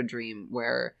literally had a dream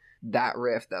where that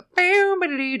riff, the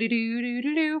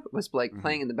was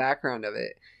playing in the background of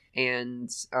it, and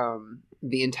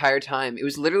the entire time it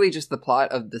was literally just the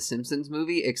plot of the Simpsons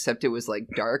movie, except it was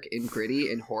dark and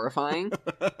gritty and horrifying.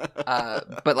 But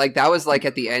that was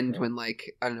at the end when I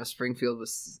don't know, Springfield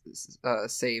was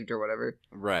saved or whatever.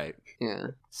 Right. Yeah.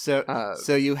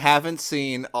 So you haven't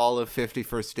seen all of 50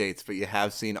 First Dates, but you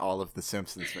have seen all of the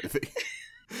Simpsons movie.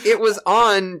 It was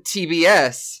on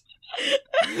TBS.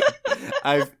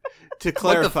 To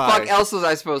clarify, what the fuck else was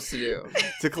I supposed to do?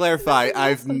 To clarify,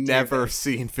 I've never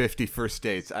seen 50 First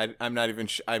Dates. I'm not even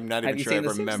sure I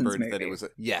remembered that it was.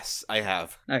 Yes, I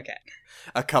have. Okay.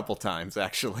 A couple times,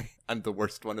 actually. I'm the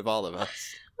worst one of all of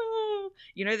us.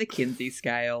 You know the Kinsey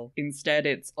scale? Instead,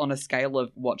 it's on a scale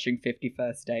of watching 50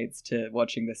 First Dates to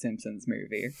watching the Simpsons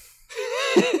movie.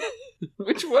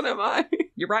 Which one am I?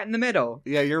 You're right in the middle.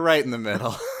 Yeah, you're right in the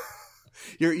middle.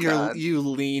 You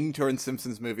lean towards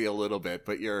Simpsons movie a little bit,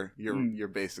 but you're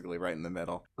basically right in the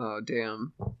middle. Oh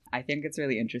damn! I think it's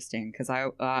really interesting because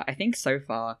I think so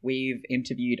far we've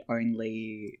interviewed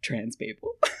only trans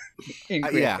people.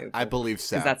 I believe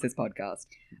so. Because that's this podcast.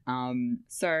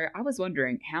 So I was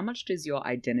wondering, how much does your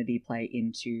identity play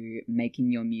into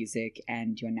making your music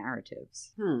and your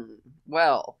narratives?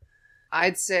 Well,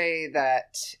 I'd say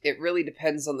that it really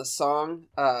depends on the song,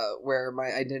 where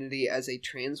my identity as a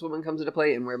trans woman comes into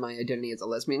play and where my identity as a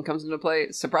lesbian comes into play.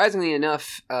 Surprisingly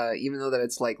enough, even though that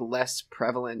it's less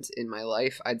prevalent in my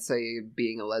life, I'd say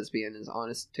being a lesbian is,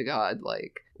 honest to God,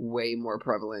 way more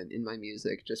prevalent in my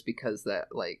music, just because that,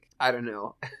 I don't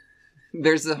know.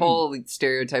 There's the whole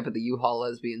stereotype of the U-Haul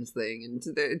lesbians thing,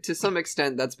 and to some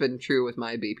extent that's been true with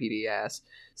my BPD ass.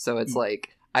 So it's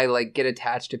I get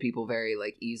attached to people very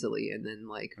easily, and then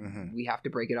we have to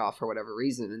break it off for whatever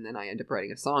reason, and then I end up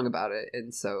writing a song about it.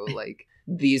 And so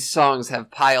these songs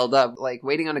have piled up.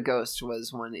 Waiting on a Ghost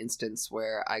was one instance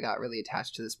where I got really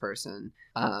attached to this person.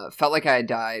 Felt Like I Had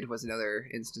Died was another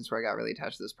instance where I got really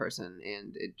attached to this person,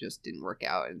 and it just didn't work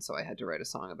out, and so I had to write a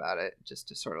song about it just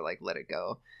to sort of let it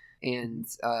go. And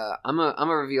I'm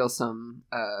gonna reveal some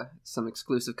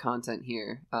exclusive content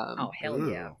here. Oh hell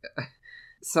yeah!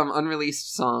 Some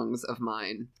unreleased songs of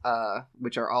mine,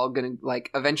 which are all gonna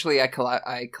eventually I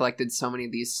collected so many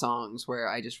of these songs where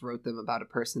I just wrote them about a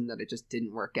person that it just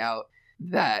didn't work out,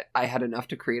 that I had enough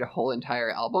to create a whole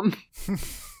entire album.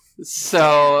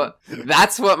 So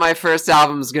that's what my first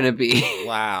album's gonna be.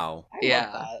 Wow. I Yeah.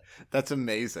 love that. That's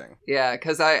amazing. Yeah,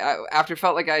 because I after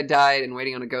Felt Like I Died and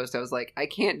Waiting on a Ghost, I was like, I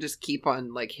can't just keep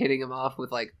on like hitting them off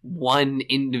with like one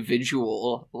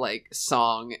individual like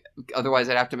song. Otherwise,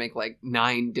 I'd have to make like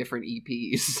 9 different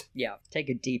EPs. Yeah, take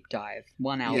a deep dive.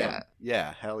 One album. Yeah,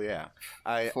 Yeah, hell yeah.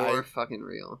 for fucking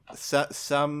real.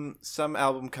 Some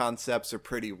album concepts are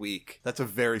pretty weak. That's a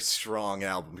very strong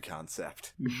album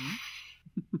concept.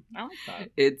 I like that.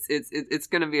 It's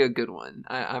gonna be a good one.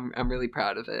 I'm really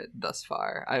proud of it thus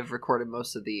far. I've recorded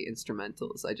most of the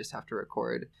instrumentals. I just have to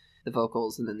record the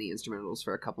vocals and then the instrumentals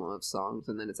for a couple of songs,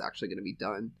 and then it's actually gonna be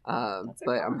done.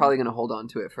 But I'm probably gonna hold on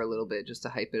to it for a little bit just to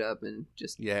hype it up and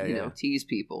just you know tease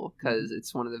people, because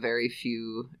it's one of the very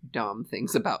few dumb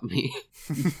things about me.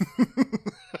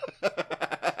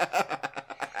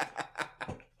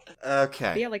 Okay.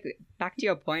 But yeah, like back to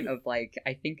your point of like,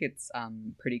 I think it's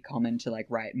pretty common to like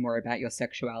write more about your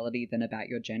sexuality than about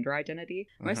your gender identity.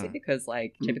 Mostly because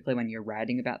like typically when you're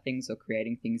writing about things or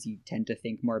creating things, you tend to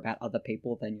think more about other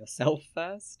people than yourself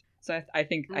first. So I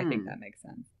think that makes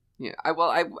sense. Yeah,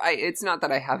 I it's not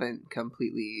that I haven't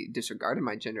completely disregarded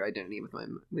my gender identity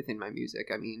within my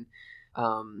music. I mean,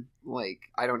 like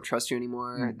I Don't Trust You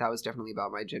Anymore, that was definitely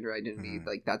about my gender identity.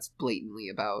 Like that's blatantly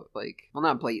about like, well,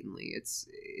 not blatantly, it's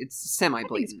semi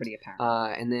blatant. It's pretty apparent.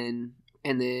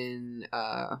 And then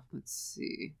let's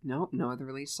see, no other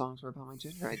release songs were about my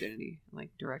gender identity,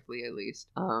 like directly at least.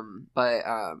 But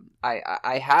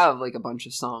I have like a bunch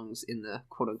of songs in the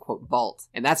quote unquote vault,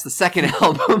 and that's the second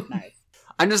album. Nice.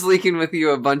 I'm just leaking with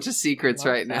you a bunch of secrets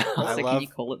right now. Also, can you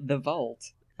call it the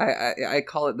vault? I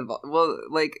call it the vault. Well,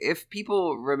 like if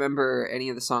people remember any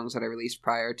of the songs that I released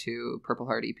prior to Purple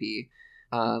Heart EP,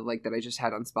 like that I just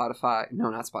had on Spotify, no,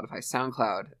 not Spotify,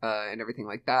 SoundCloud, and everything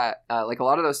like that. Like a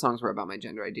lot of those songs were about my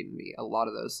gender identity. A lot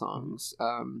of those songs,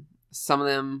 some of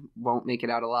them won't make it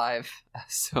out alive.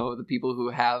 So the people who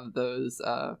have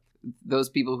those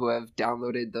people who have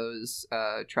downloaded those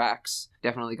tracks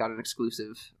definitely got an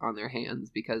exclusive on their hands,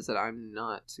 because that I'm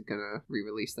not gonna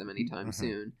re-release them anytime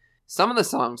soon. Some of the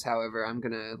songs, however, I'm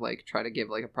gonna like try to give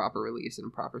like a proper release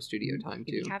and proper studio time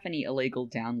to. If you have any illegal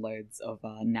downloads of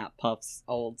Nat Puff's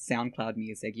old SoundCloud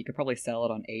music, you could probably sell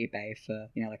it on eBay for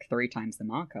like 3 times the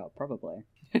markup, probably.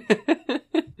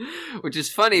 Which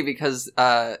is funny because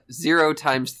 0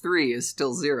 times 3 is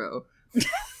still 0.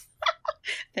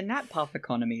 The Nat Puff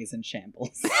economy is in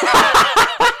shambles.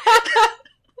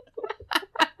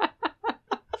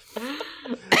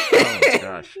 Oh my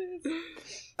gosh.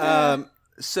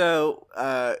 So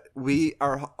we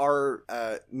are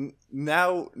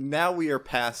now we are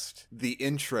past the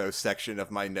intro section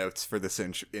of my notes for this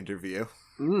interview.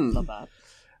 Love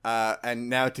that. And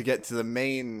now to get to the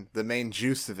main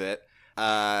juice of it.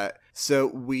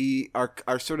 So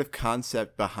our sort of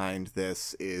concept behind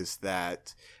this is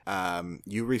that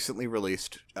you recently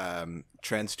released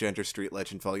Transgender Street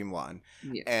Legend Volume 1,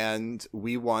 Yes. and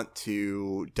we want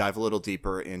to dive a little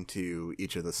deeper into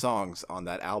each of the songs on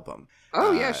that album.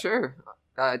 Oh yeah, sure.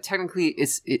 Technically,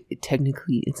 it's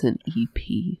an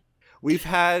EP. We've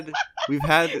had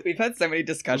so many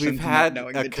discussions. we've had not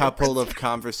knowing a the couple difference. of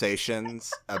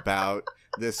conversations about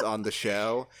this on the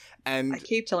show, and I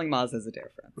keep telling Mars there's a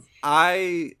difference.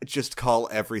 I just call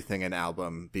everything an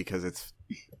album because it's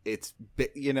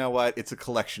you know what? It's a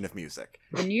collection of music.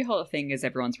 The new whole thing is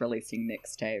everyone's releasing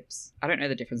mixtapes. I don't know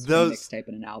the difference between a Those- mixtape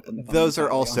and an album. If I'm Those are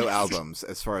entirely also honest. albums,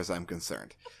 as far as I'm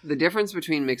concerned. The difference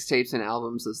between mixtapes and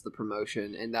albums is the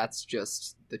promotion, and that's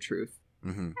just the truth.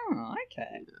 Hmm. Oh,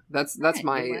 okay. That's Right, you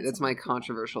my learned that's my something.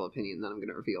 controversial opinion that I'm going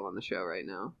to reveal on the show right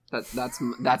now. That's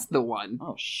the one.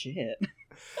 Oh shit.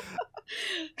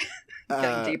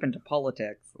 Getting deep into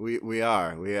politics. We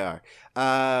are.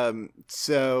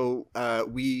 So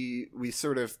we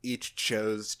sort of each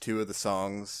chose 2 of the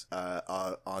songs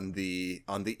on the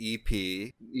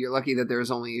EP. You're lucky that there's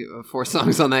only 4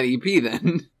 songs on that EP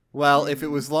then. Well, if it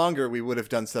was longer, we would have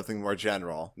done something more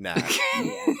general. Nah.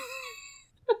 Yeah.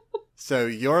 So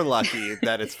you're lucky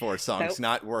that it's 4 songs, So-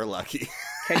 not we're lucky.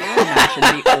 Can you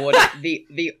imagine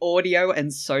the audio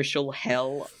and social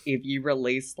hell if you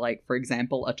released, like, for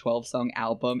example, a 12-song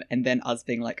album and then us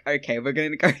being like, okay, we're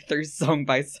going to go through song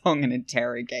by song and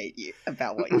interrogate you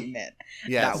about what you meant.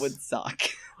 Yes. That would suck.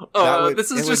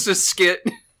 This is just a skit.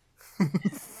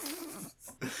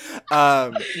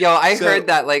 Yo, I So- heard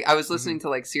that, like, I was listening to,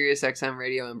 like, Sirius XM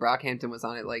radio and Brockhampton was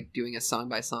on it, like, doing a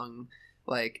song-by-song,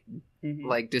 like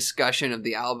discussion of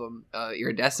the album,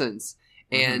 Iridescence.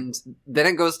 And then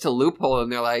it goes to Loophole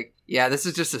and they're like, yeah, this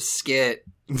is just a skit.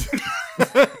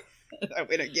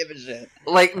 We don't give a shit.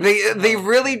 Like, they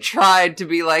really tried to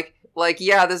be like,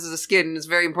 yeah, this is a skit and it's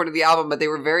very important to the album, but they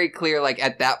were very clear, like,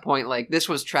 at that point, like, this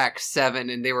was track 7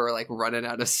 and they were, like, running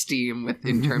out of steam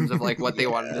in terms of, like, what they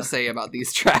wanted to say about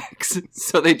these tracks.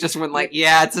 So they just went like,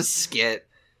 yeah, it's a skit.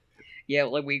 Yeah,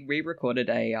 like we re-recorded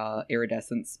a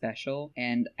Iridescent special,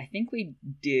 and I think we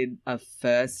did a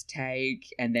first take,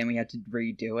 and then we had to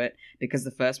redo it, because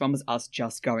the first one was us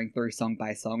just going through song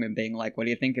by song and being like, what do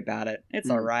you think about it? It's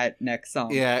alright, next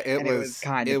song. Yeah, it was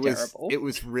kind of terrible. It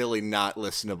was really not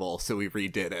listenable, so we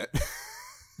redid it.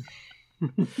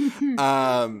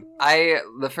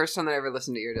 The first time that I ever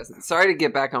listened to Iridescent. Sorry to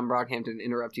get back on Brockhampton and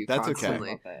interrupt you constantly.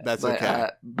 Okay. That's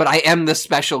okay. But I am the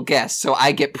special guest, so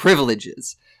I get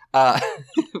privileges. The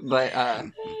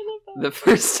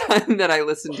first time that I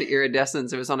listened to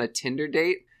Iridescence, it was on a Tinder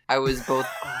date. I was both.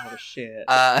 Oh shit.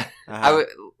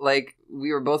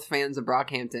 We were both fans of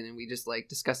Brockhampton, and we just like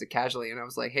discussed it casually. And I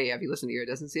was like, "Hey, have you listened to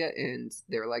Iridescence yet?" And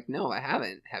they were like, "No, I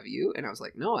haven't. Have you?" And I was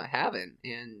like, "No, I haven't."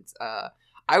 And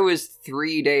I was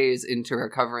 3 days into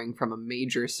recovering from a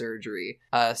major surgery.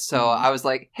 So I was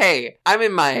like, hey, I'm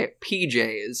in my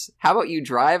PJs. How about you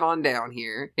drive on down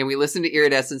here and we listen to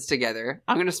Iridescence together?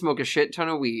 I'm going to smoke a shit ton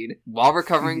of weed while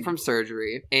recovering from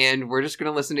surgery. And we're just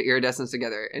going to listen to Iridescence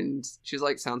together. And she's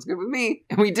like, sounds good with me.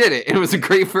 And we did it. And it was a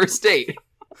great first date.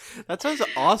 That sounds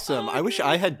awesome. I wish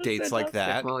I had dates like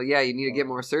that. Well, yeah, you need to get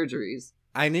more surgeries.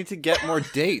 I need to get more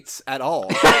dates at all.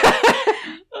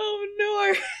 Oh,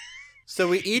 no. So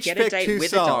we each picked 2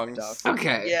 songs.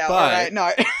 Okay. Yeah, but, alright,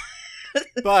 no.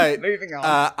 But moving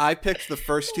on. I picked the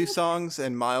first 2 songs,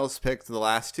 and Miles picked the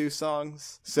last 2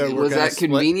 songs. So was that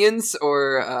convenience,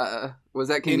 or was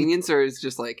that convenience, or is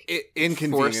just like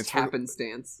inconvenience? Forced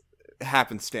happenstance.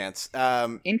 Happenstance.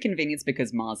 Inconvenience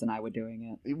because Mars and I were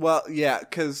doing it. Well, yeah,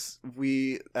 because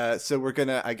we. So we're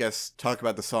gonna, I guess, talk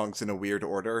about the songs in a weird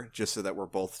order, just so that we're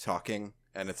both talking.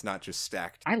 And it's not just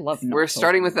stacked. I love. We're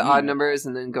starting with the odd numbers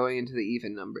and then going into the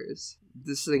even numbers.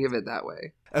 Just think of it that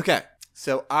way. Okay,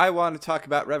 so I want to talk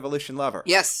about Revolution Lover.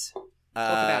 Yes. Talk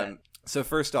about it. So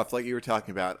first off, like you were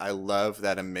talking about, I love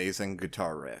that amazing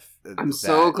guitar riff. I'm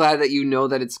so glad that you know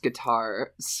that it's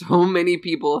guitar. So many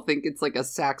people think it's like a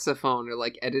saxophone or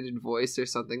like edited voice or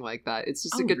something like that. It's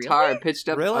just a guitar really? pitched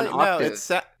up Really? an octave.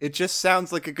 No, it just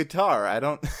sounds like a guitar. I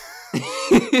don't.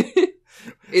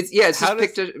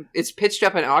 It's pitched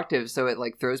up an octave, so it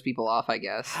like throws people off, I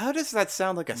guess. How does that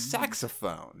sound like a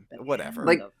saxophone? Whatever.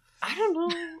 Like, I don't know.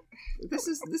 This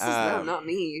is not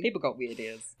me. People got weird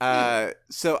ears.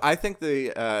 So I think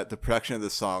the production of the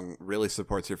song really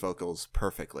supports your vocals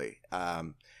perfectly.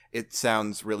 It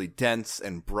sounds really dense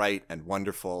and bright and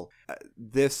wonderful.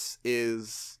 This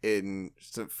is,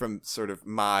 from sort of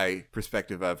my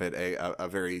perspective of it, a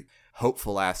very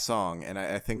hopeful ass song, and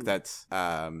I think that's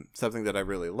something that I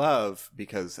really love,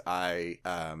 because I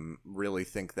really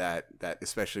think that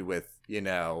especially with, you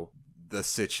know, the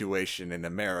situation in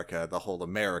America, the whole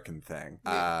American thing.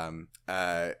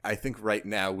 I think right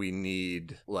now we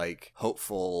need like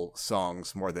hopeful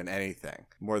songs more than anything,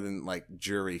 more than like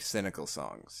jury cynical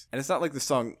songs. And it's not like the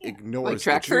song ignores like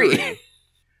track the jury. 3.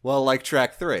 Well, like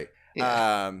track 3.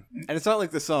 Yeah. And it's not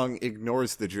like the song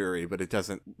ignores the jury, but it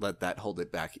doesn't let that hold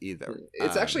it back either.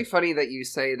 It's actually funny that you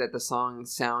say that the song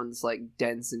sounds like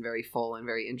dense and very full and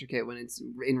very intricate, when it's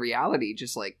in reality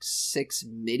just like 6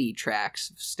 MIDI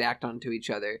tracks stacked onto each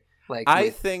other. Like, I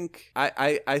think,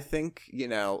 you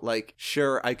know, like,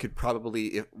 sure, I could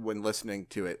probably, when listening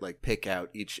to it, like, pick out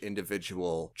each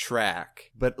individual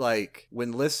track, but, like,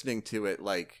 when listening to it,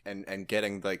 like, and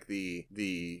getting, like, the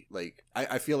like,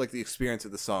 I feel like the experience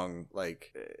of the song,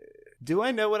 like, do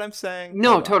I know what I'm saying?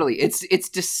 No, totally. It's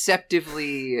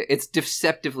deceptively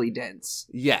dense.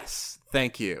 Yes.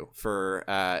 Thank you for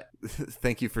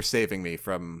saving me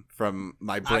from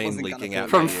my brain leaking out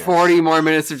from 40 more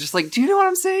minutes of just like, do you know what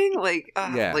I'm saying? Like,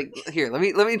 yeah. Like, here, let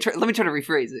me try to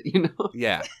rephrase it. You know?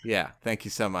 Yeah. Thank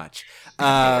you so much.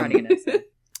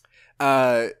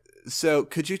 So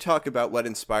could you talk about what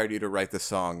inspired you to write the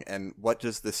song, and what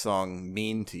does the song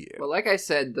mean to you? Well, like I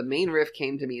said, the main riff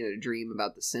came to me in a dream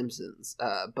about The Simpsons.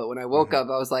 But when I woke up,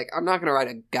 I was like, I'm not going to write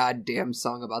a goddamn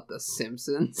song about The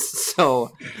Simpsons.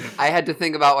 So I had to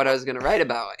think about what I was going to write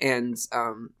about. And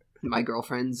my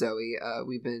girlfriend, Zoe,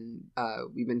 we've been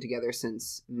together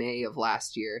since May of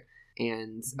last year.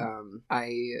 And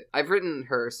I've written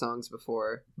her songs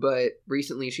before, but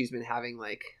recently she's been having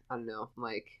like, I don't know,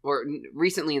 like, or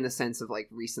recently in the sense of like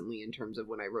recently in terms of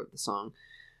when I wrote the song,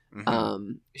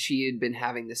 Mhm. She had been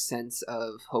having this sense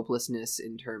of hopelessness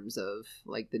in terms of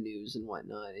like the news and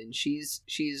whatnot, and she's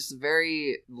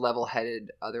very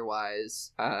level-headed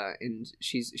otherwise, and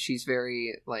she's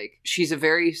very like she's a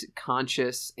very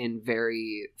conscious and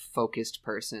very focused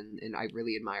person, and I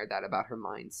really admire that about her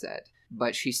mindset.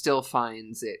 But she still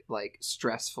finds it like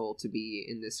stressful to be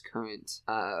in this current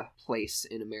place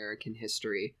in American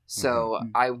history. So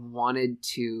Mhm. I wanted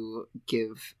to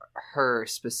give her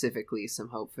specifically some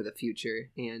hope for the future,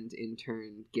 and in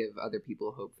turn give other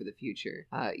people hope for the future,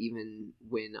 even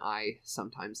when I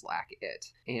sometimes lack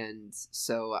it. And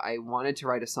so I wanted to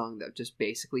write a song that just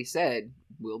basically said,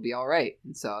 "We'll be all right."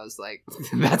 And so I was like,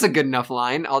 that's a good enough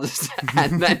line. I'll just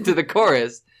add that to the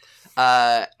chorus.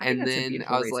 I think And that's a then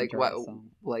beautiful I was reason like, to write what? a song.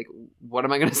 Like, what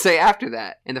am I gonna say after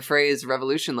that? And the phrase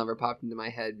 "revolution lover" popped into my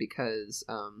head because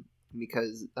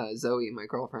Zoe, my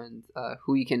girlfriend,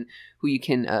 who you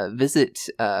can visit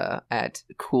at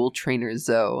Cool Trainer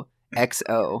Zoe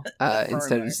XO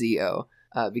instead of ZO,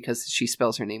 because she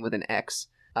spells her name with an X.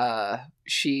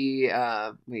 Wait,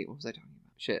 what was I talking about?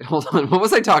 Shit, hold on. What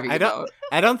was I talking about?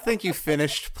 I don't think you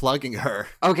finished plugging her.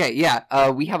 Okay, yeah.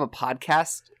 We have a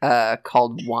podcast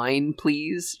called Wine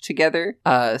Please together.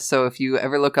 So if you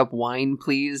ever look up Wine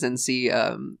Please and see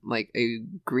like a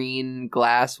green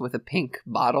glass with a pink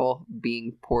bottle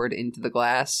being poured into the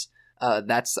glass,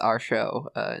 that's our show.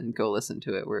 And go listen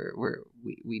to it.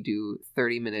 We do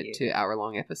 30-minute to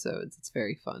hour-long episodes. It's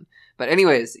very fun. But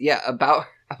anyways, yeah, about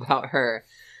her.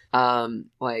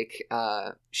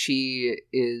 She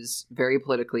is very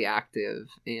politically active,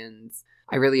 and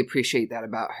I really appreciate that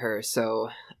about her. So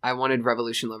I wanted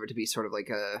Revolution Lover to be sort of like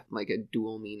a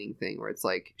dual meaning thing, where it's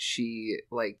like she,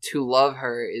 like, to love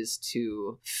her is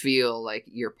to feel like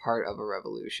you're part of a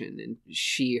revolution, and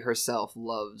she herself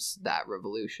loves that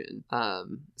revolution.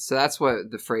 So that's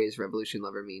what the phrase Revolution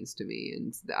Lover means to me,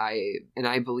 and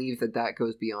I believe that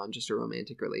goes beyond just a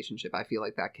romantic relationship. I feel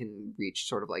like that can reach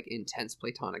sort of like intense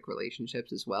platonic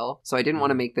relationships as well. So I didn't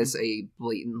want to make this a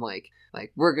blatant like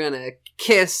we're gonna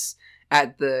kiss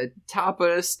at the top of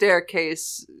a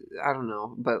staircase. I don't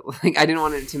know, but like I didn't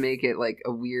want it to make it like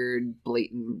a weird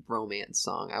blatant romance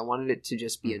song. I wanted it to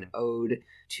just be an ode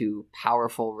to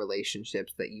powerful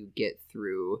relationships that you get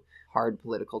through hard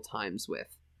political times with.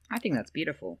 I think that's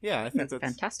beautiful. Yeah, I think That's a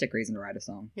fantastic reason to write a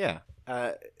song. Yeah.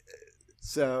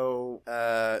 So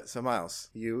Miles,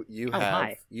 you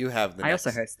hi. have the I next,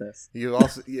 also host this. you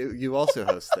also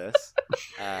host this.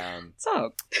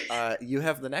 So You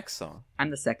have the next song. I'm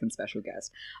the second special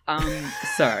guest.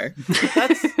 So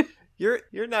That's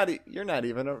you're not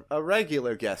even a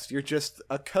regular guest. You're just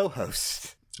a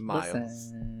co-host, Miles.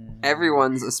 listen.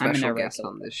 Everyone's a I'm special an guest irregular.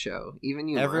 on this show, even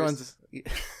you. Everyone's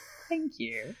Thank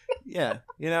you. yeah.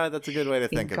 You know, that's a good way to In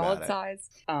think about God's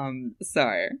it. eyes. So,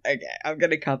 okay, I'm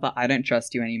gonna cover I Don't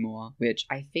Trust You Anymore, which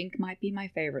I think might be my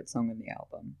favorite song on the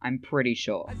album. I'm pretty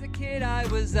sure. As a kid, I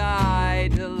was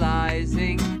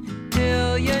idolizing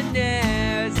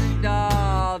millionaires and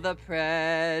all the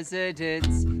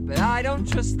presidents, but I don't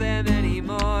trust them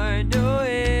anymore. No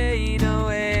way,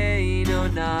 no,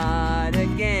 not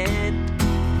again.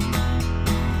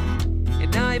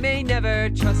 And I may never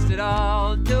trust at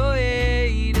all. No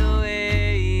way,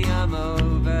 I'm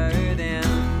over them.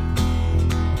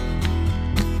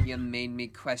 You made me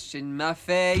question my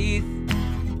faith.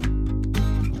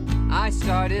 I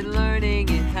started learning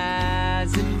it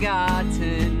hasn't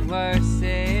gotten worse.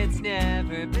 It's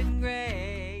never been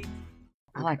great.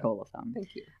 I like all of them. Thank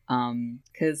you.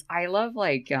 Because I love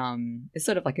it's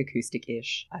sort of like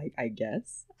acoustic-ish, I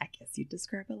guess. I guess you'd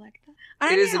describe it like that. I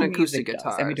don't It know is an how acoustic music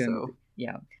does. guitar, I mean, doing- so-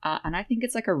 yeah. And I think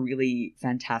it's like a really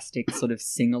fantastic sort of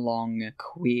sing-along,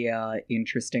 queer,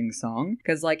 interesting song.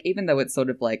 Because like, even though it's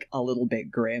sort of like a little bit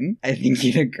grim, I think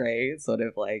you'd agree, it's sort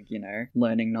of like, you know,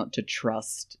 learning not to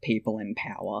trust people in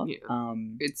power. Yeah.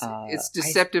 It's I-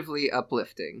 deceptively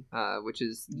uplifting, which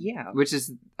is yeah. which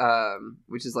is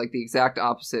like the exact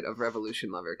opposite of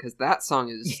Revolution Lover, because that song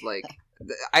is like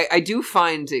I do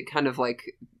find it kind of like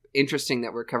interesting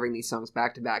that we're covering these songs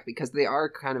back to back, because they are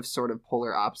kind of sort of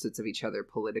polar opposites of each other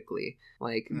politically.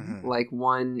 Like Mhm. like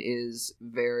one is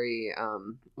very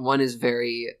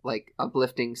like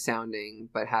uplifting sounding,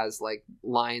 but has like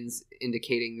lines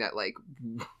indicating that like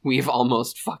we've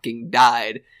almost fucking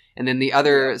died. And then the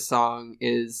other song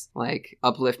is like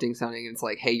uplifting sounding, and it's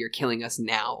like, hey, you're killing us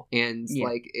now. And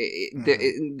like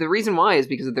the reason why is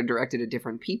because they're directed at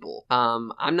different people.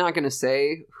 I'm not going to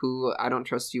say who I Don't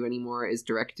Trust You Anymore is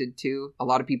directed to. A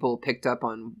lot of people picked up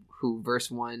on who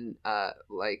verse one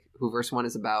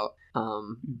is about.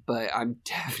 But I'm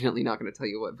definitely not going to tell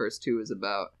you what verse 2 is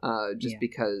about, just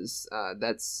because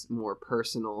that's more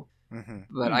personal.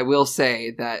 But I will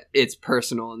say that it's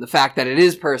personal, and the fact that it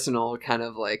is personal kind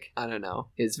of like, I don't know,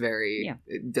 is very,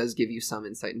 it does give you some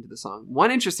insight into the song.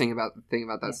 One interesting thing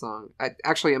about that song,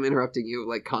 I'm interrupting you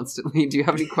like constantly. Do you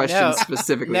have any questions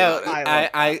specifically? No,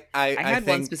 I had think...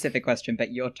 one specific question,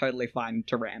 but you're totally fine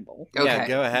to ramble. Okay. Yeah,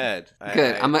 go ahead.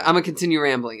 Good. I'm going to continue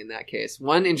rambling in that case.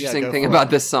 One interesting thing about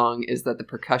this song is that the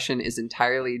percussion is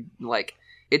entirely like,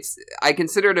 I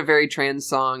consider it a very trans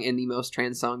song and the most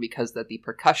trans song because that the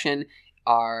percussion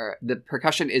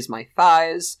is my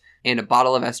thighs and a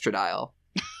bottle of estradiol.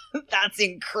 That's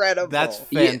incredible. That's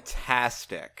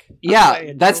fantastic.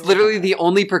 Yeah, that's literally the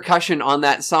only percussion on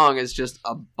that song is just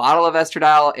a bottle of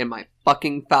estradiol and my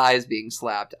fucking thighs being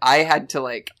slapped. I had to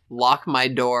like lock my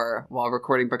door while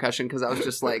recording percussion because I was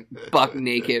just like buck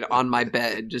naked on my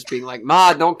bed, just being like,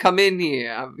 "Ma, don't come in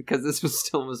here," because this was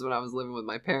when I was living with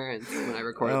my parents when I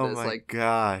recorded this. Like,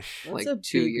 gosh, like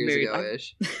 2 years ago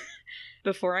ish.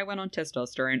 Before I went on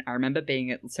testosterone, I remember being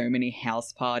at so many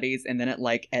house parties, and then at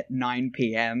 9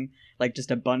 p.m., like just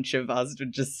a bunch of us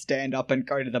would just stand up and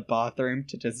go to the bathroom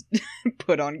to just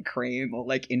put on cream or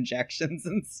like injections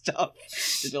and stuff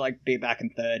to like be back in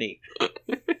 30.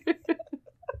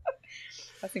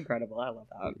 That's incredible. I love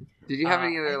that. Did you have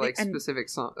any other specific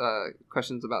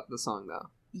questions about the song though?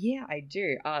 Yeah, I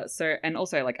do. So, and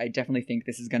also, like, I definitely think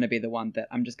this is going to be the one that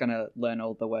I'm just going to learn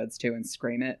all the words to and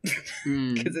scream it.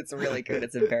 Because it's really good.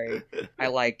 I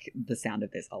like the sound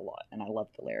of this a lot, and I love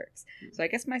the lyrics. So I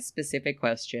guess my specific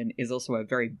question is also a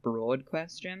very broad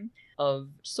question of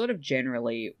sort of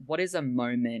generally, what is a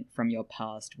moment from your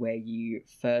past where you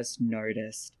first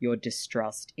noticed your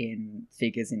distrust in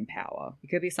figures in power? It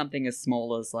could be something as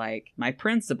small as, like, my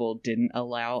principal didn't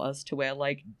allow us to wear,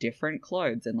 like, different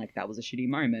clothes, and, like, that was a shitty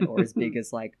moment, or as big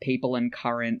as, like, people in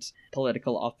current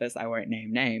political office, I won't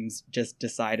name names, just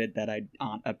decided that I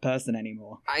aren't a person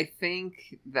anymore. I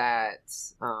think that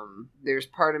there's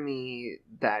part of me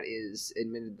that is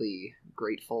admittedly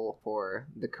grateful for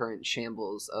the current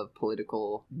shambles of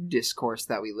political discourse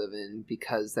that we live in,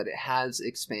 because that it has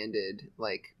expanded,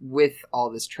 like, with all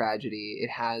this tragedy, it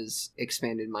has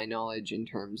expanded my knowledge in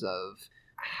terms of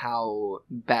how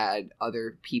bad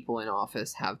other people in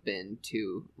office have been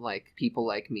to, like, people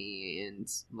like me and,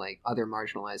 like, other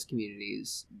marginalized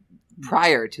communities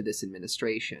prior to this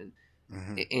administration.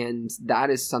 And that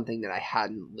is something that I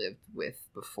hadn't lived with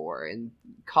before. And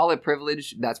call it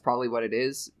privilege, that's probably what it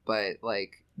is. But,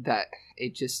 like, that,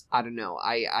 it just, I don't know.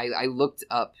 I looked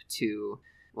up to,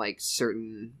 like,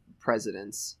 certain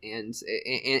presidents, and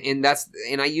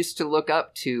I used to look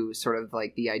up to sort of,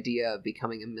 like, the idea of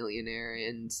becoming a millionaire,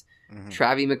 and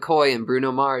Travie McCoy and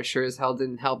Bruno Mars sure as hell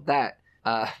didn't help that.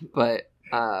 But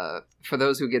for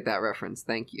those who get that reference,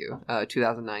 thank you.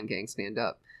 2009 gang, stand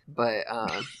up. But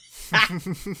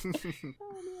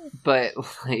but,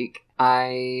 like,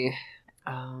 I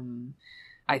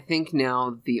think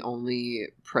now the only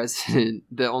president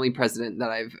that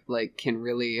I've, like, can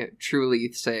really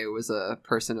truly say was a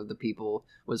person of the people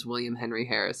was William Henry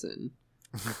Harrison.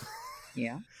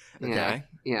 Yeah. Okay.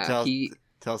 Yeah.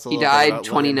 Tell us a He little died bit about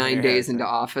 29 William days Harrison. into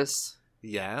office.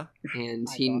 Yeah. And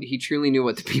he truly knew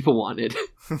what the people wanted.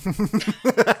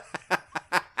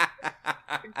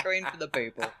 Going for the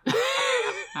people.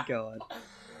 God.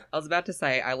 I was about to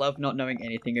say, I love not knowing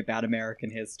anything about American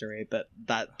history, but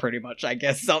that pretty much, I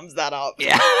guess, sums that up.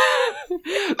 Yeah.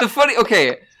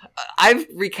 I've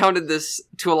recounted this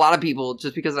to a lot of people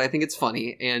just because I think it's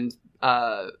funny, and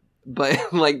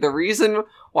but, like, the reason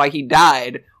why he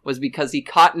died was because he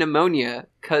caught pneumonia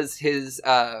because his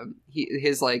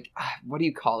like, what do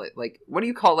you call it? Like, what do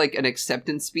you call, like, an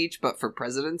acceptance speech but for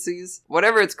presidencies?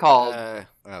 Whatever it's called.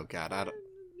 Oh God, I don't.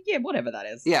 Yeah, whatever that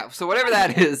is. Yeah, so whatever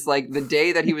that is, like, the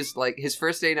day that he was, like, his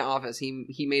first day in office,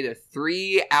 he made a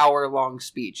 3-hour-long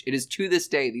speech. It is, to this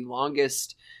day, the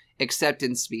longest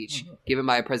acceptance speech given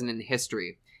by a president in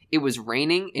history. It was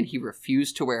raining, and he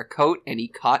refused to wear a coat, and he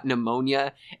caught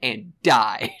pneumonia and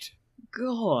died.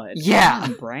 God. Yeah.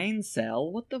 Brain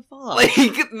cell? What the fuck? Like,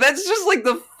 that's just, like,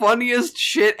 the funniest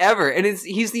shit ever. And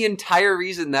he's the entire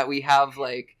reason that we have,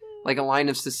 like a line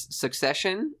of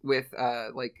succession with,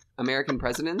 like, American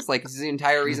presidents. Like, this is the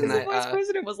entire reason that... the vice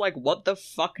president was like, what the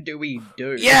fuck do we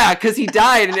do? Yeah, because he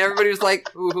died, and everybody was like,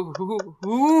 who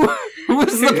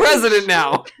is the president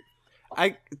now?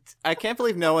 I can't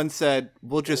believe no one said,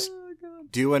 we'll just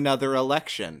do another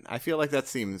election. I feel like that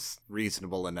seems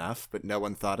reasonable enough, but no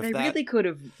one thought of that. They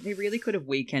really could have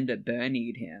Weekend at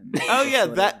Bernie'd him. Oh yeah,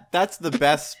 that's the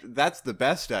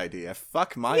best idea.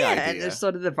 Fuck my idea. And just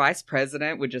sort of the vice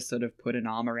president would just sort of put an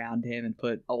arm around him and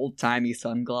put old-timey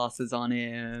sunglasses on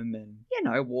him and,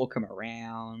 walk him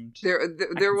around.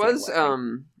 There was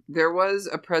There was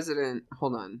a president,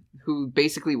 hold on, who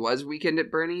basically was Weekend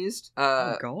at Bernie's.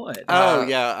 Oh god. Oh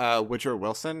yeah, Woodrow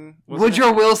Wilson.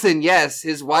 Woodrow Wilson, yes,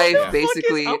 his wife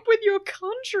basically. What is up with your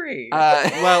country?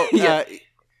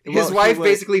 His wife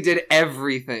basically did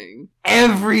everything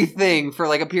for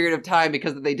like a period of time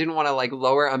because they didn't want to like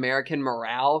lower American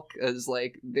morale because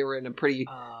like they were in a pretty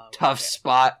tough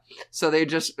spot. So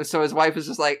his wife was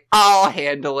just like, I'll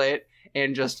handle it,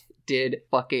 and just did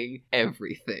fucking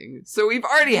everything. So we've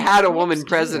already had a woman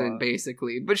president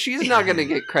basically, but she's not going to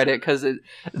get credit because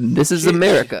this is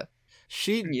America.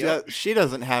 She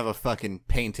doesn't have a fucking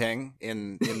painting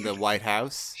in the White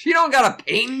House. She don't got a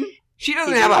painting. She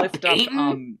doesn't have a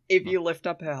painting. If you lift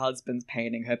up her husband's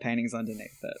painting, her painting's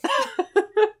underneath it.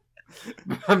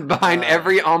 Behind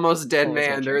every almost dead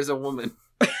man, there is a woman.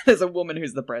 There's a woman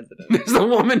who's the president. There's a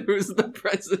woman who's the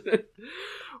president.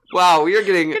 Wow, we are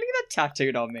getting that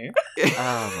tattooed on me.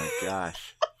 Oh my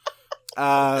gosh.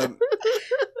 Oh no.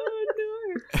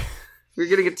 We're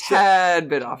getting a tad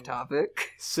bit off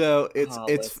topic. So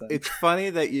it's funny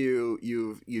that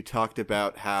you talked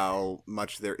about how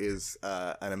much there is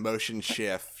an emotion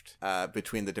shift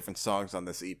between the different songs on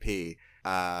this EP,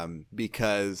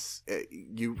 because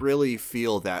you really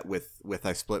feel that with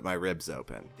I Split My Ribs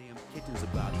Open. Damn kitchen's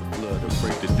about to flood or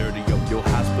break the dirty up your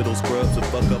hospital scrubs or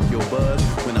fuck up your buzz.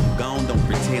 When I'm gone, don't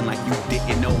pretend like you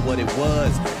didn't know what it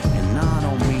was. And I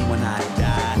don't mean when I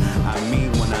die, I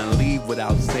mean when I leave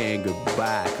without saying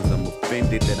goodbye. Cause I'm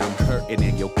offended that I'm hurting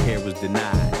and your care was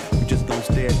denied. You just gonna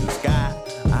stare at the sky?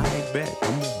 I bet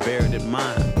I'm buried in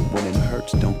mine. But when it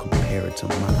hurts, don't compare it to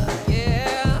mine.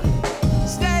 Yeah,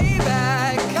 stay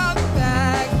back, come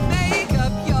back, make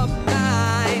up your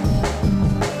mind.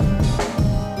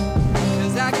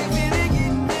 'Cause I can really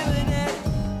get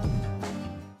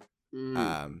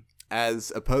limited.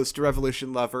 As opposed to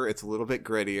Revolution Lover, it's a little bit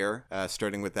grittier,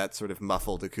 starting with that sort of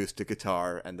muffled acoustic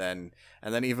guitar, and then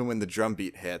even when the drum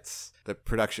beat hits, the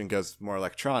production goes more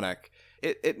electronic.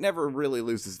 It never really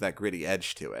loses that gritty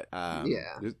edge to it.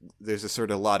 There's a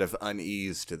sort of lot of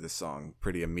unease to the song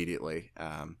pretty immediately.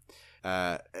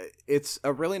 It's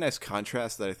a really nice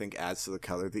contrast that I think adds to the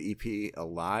color of the EP a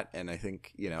lot, and I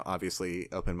think,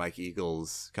 obviously Open Mike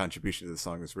Eagle's contribution to the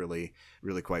song is really,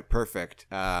 really quite perfect.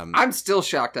 I'm still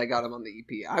shocked I got him on the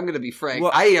EP. I'm gonna be frank.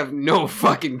 I have no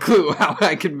fucking clue how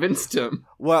I convinced him.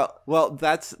 Well,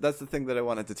 that's the thing that I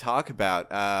wanted to talk about.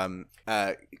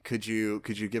 Could you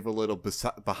give a little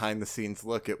behind the scenes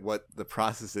look at what the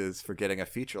process is for getting a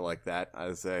feature like that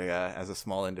as a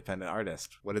small independent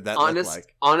artist? What did that look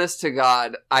like? Honest to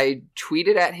God, I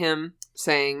tweeted at him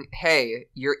saying, "Hey,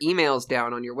 your email's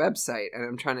down on your website, and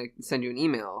I'm trying to send you an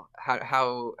email.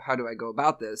 How do I go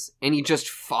about this?" And he just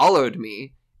followed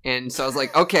me. And so I was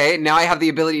like, okay, now I have the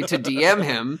ability to DM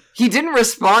him. He didn't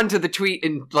respond to the tweet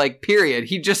in, period.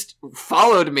 He just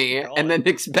followed me and then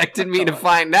expected me to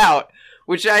find out,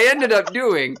 which I ended up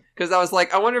doing, because I was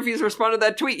like, I wonder if he's responded to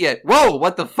that tweet yet. Whoa,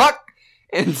 what the fuck?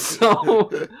 And so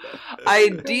I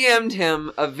DM'd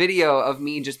him a video of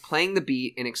me just playing the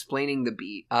beat and explaining the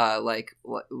beat, how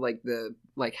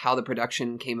the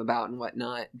production came about and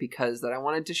whatnot, because that I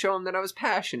wanted to show him that I was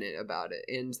passionate about it,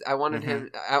 and I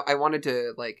wanted I wanted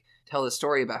to tell the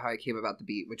story about how I came about the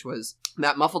beat, which was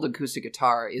that muffled acoustic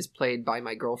guitar is played by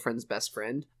my girlfriend's best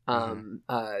friend.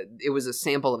 It was a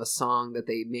sample of a song that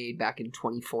they made back in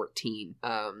 2014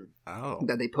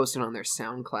 that they posted on their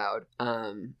SoundCloud.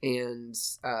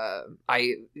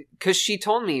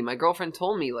 Because my girlfriend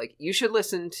told me, you should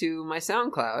listen to my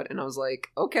SoundCloud. And I was like,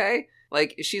 okay.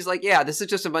 She's like, yeah, this is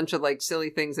just a bunch of silly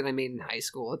things that I made in high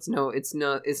school. It's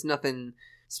nothing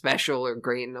special or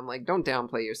great. And I'm like, don't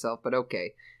downplay yourself, but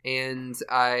okay. And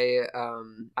I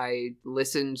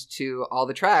listened to all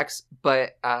the tracks,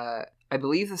 but I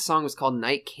believe the song was called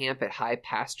Night Camp at High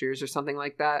Pastures or something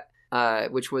like that,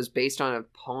 which was based on a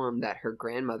poem that her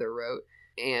grandmother wrote.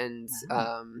 And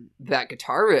that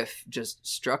guitar riff just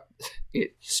struck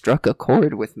a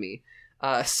chord with me.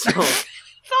 So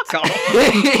Fuck off.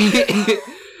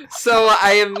 So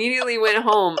I immediately went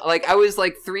home. I was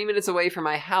 3 minutes away from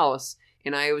my house,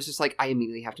 and I was just I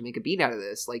immediately have to make a beat out of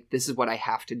this. This is what I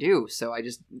have to do. So I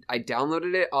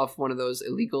downloaded it off one of those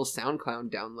illegal SoundCloud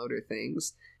downloader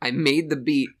things. I made the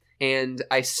beat, and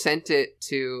I sent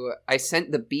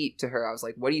the beat to her. I was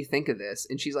like, what do you think of this?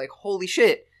 And she's like, holy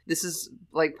shit, this is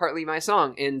partly my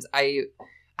song. And I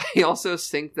also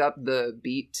synced up the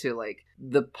beat to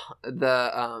the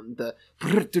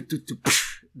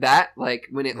that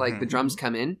when it the drums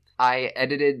come in. I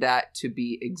edited that to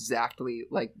be exactly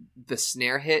the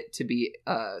snare hit to be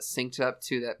synced up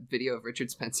to that video of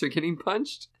Richard Spencer getting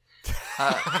punched.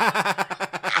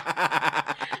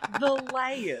 The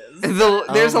layers.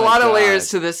 There's a my lot of God. layers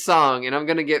to this song, and I'm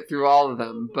gonna get through all of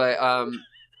them. But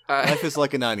Life is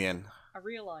like an onion. A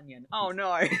real onion. Oh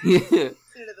no. Did it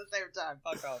at the same time.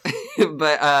 Fuck off.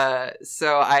 But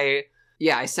so I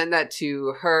sent that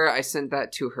to her. I sent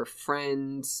that to her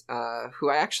friend, who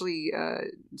I actually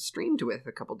streamed with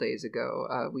a couple days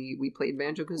ago. We played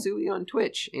Banjo-Kazooie on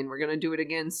Twitch, and we're gonna do it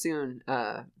again soon.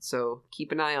 So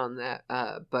keep an eye on that.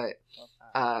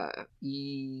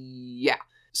 Yeah.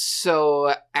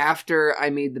 So after I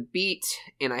made the beat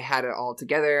and I had it all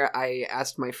together, I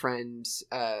asked my friend,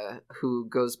 who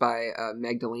goes by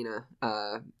Magdalena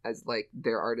as like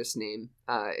their artist name,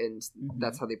 and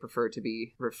that's how they prefer to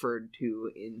be referred to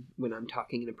when I'm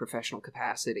talking in a professional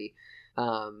capacity.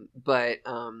 But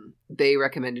they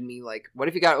recommended me, like, what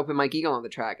if you got Open Mike Eagle on the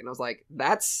track? And I was like,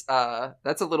 that's a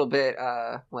little bit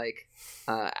out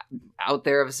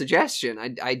there of a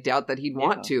suggestion. I doubt that he'd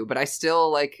want to, but I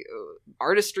still like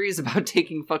artistry is about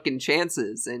taking fucking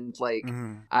chances, and like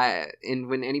and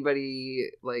when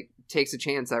anybody like takes a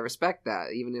chance, I respect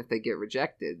that, even if they get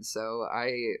rejected. So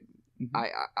I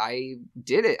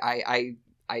did it.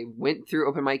 I went through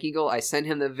Open Mike Eagle. I sent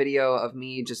him the video of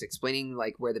me just explaining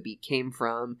like where the beat came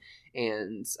from,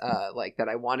 and like that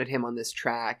I wanted him on this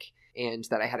track, and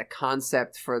that I had a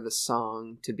concept for the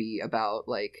song to be about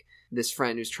like this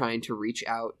friend who's trying to reach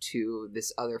out to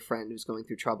this other friend who's going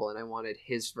through trouble, and I wanted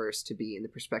his verse to be in the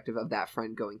perspective of that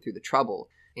friend going through the trouble.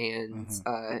 And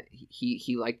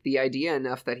he liked the idea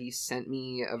enough that he sent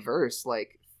me a verse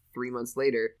like 3 months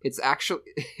later. It's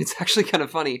actually kind of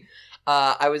funny.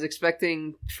 I was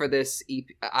expecting for this EP,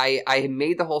 I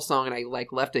made the whole song, and I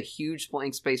like left a huge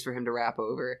blank space for him to rap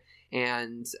over.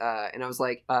 And I was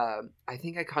like, I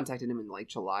think I contacted him in like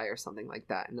July or something like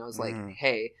that. And I was like,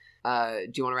 hey,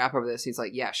 do you want to rap over this? He's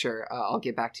like, yeah, sure. I'll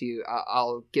get back to you.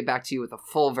 I'll get back to you with a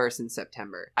full verse in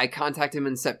September. I contact him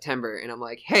in September, and I'm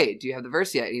like, hey, do you have the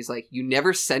verse yet? And he's like, you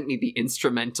never sent me the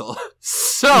instrumental.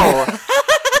 So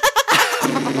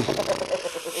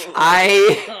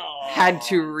I had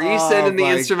to resend him the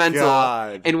instrumental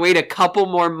and wait a couple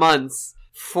more months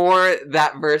for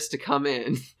that verse to come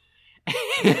in.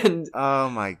 And oh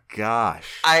my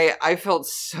gosh, I felt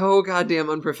so goddamn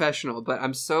unprofessional, but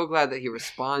I'm so glad that he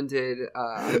responded.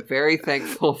 I'm very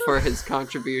thankful for his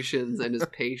contributions and his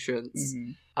patience.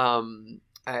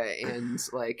 And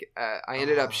like I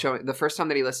ended up showing the first time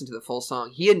that he listened to the full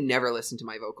song, he had never listened to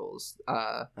my vocals.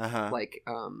 Like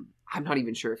I'm not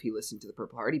even sure if he listened to the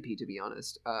Purple Heart EP, to be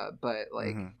honest. But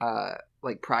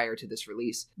like prior to this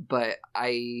release, but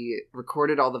I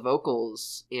recorded all the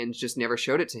vocals and just never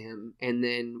showed it to him. And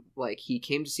then like he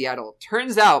came to Seattle.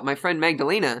 Turns out my friend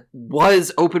Magdalena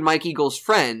was Open Mike Eagle's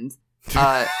friend.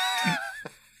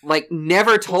 Like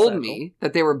never told me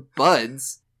that they were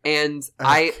buds. And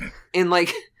I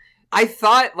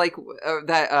thought like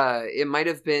that it might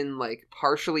have been like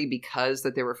partially because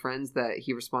that they were friends that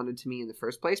he responded to me in the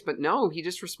first place, but no, he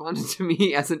just responded to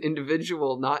me as an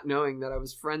individual, not knowing that I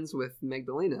was friends with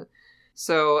Magdalena.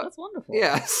 So that's wonderful.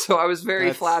 Yeah, so I was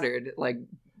very flattered, like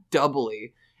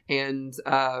doubly. And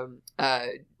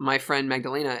my friend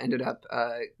Magdalena ended up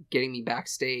getting me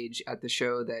backstage at the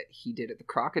show that he did at the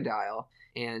Crocodile,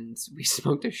 and we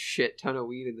smoked a shit ton of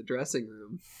weed in the dressing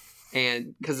room.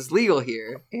 And because it's legal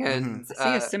here, and I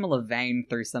see a similar vein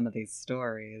through some of these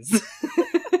stories.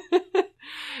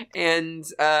 and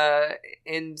I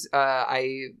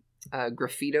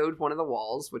graffitoed one of the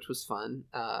walls, which was fun.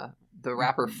 The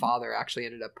rapper Father actually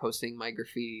ended up posting my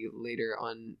graffiti later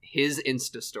on his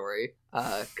Insta story,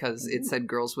 because it said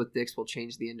 "Girls with dicks will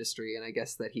change the industry," and I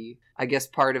guess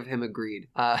part of him agreed.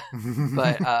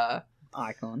 But.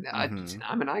 Icon.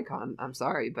 I'm an icon. I'm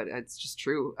sorry, but it's just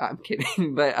true. I'm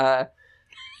kidding, but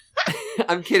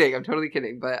I'm kidding. I'm totally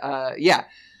kidding. But yeah,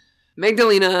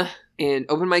 Magdalena and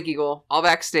Open Mike Eagle all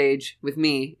backstage with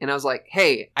me, and I was like,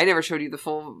 "Hey, I never showed you the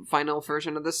full final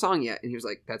version of this song yet." And he was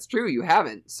like, "That's true, you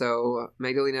haven't." So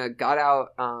Magdalena got out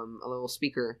a little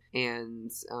speaker,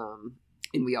 and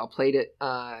we all played it.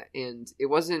 And it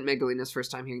wasn't Magdalena's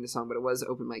first time hearing the song, but it was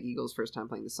Open Mike Eagle's first time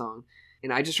playing the song.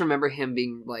 And I just remember him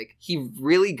being like, he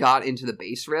really got into the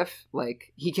bass riff.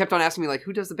 Like, he kept on asking me, like,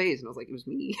 who does the bass? And I was like, it was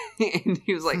me. And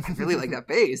he was like, I really like that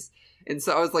bass. And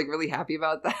so I was, like, really happy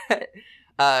about that.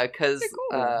 Because,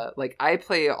 like, I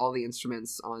play all the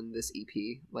instruments on this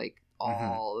EP. Like,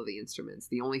 all of the instruments.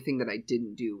 The only thing that I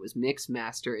didn't do was mix,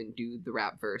 master, and do the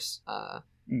rap verse.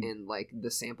 And like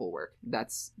the sample work.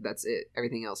 That's it.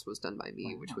 Everything else was done by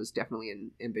me, which was definitely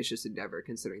an ambitious endeavor,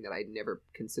 considering that I'd never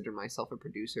considered myself a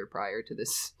producer prior to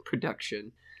this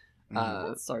production.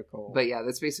 That's so cool. But yeah,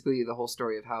 that's basically the whole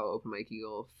story of how Open Mike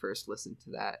Eagle first listened to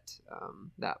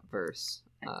that verse.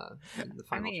 in the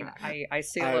final track. I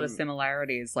see a lot of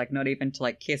similarities, like not even to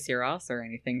like kiss your ass or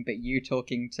anything, but you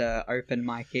talking to Open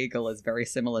Mike Eagle is very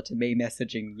similar to me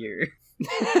messaging you.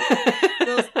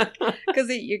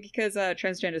 Because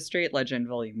Transgender Street Legend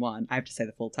Volume 1, I have to say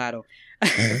the full title.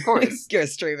 Of course. Go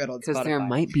stream it on Spotify. Because there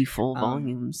might be full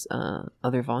volumes,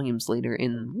 other volumes later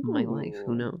in my life.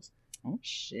 Who knows? Oh,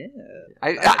 shit.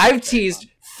 I've teased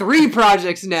 3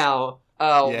 projects now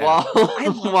while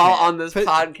on this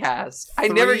podcast. I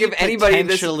never give anybody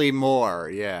this... Potentially more,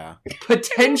 yeah.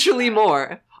 Potentially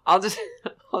more. I'll just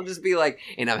be like,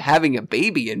 and I'm having a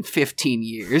baby in 15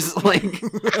 years. Like,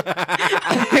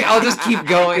 I'll just keep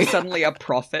going. You're suddenly a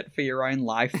prophet for your own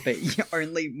life, but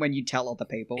only when you tell other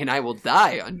people. And I will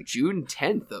die on June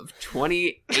 10th of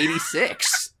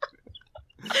 2086.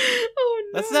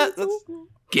 Oh no! That's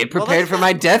Get prepared for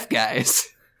my death, guys.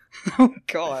 Oh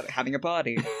god, having a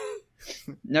party.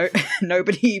 No,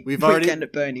 nobody. Weekend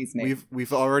at Bernie's, mate.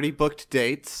 We've already booked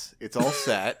dates. It's all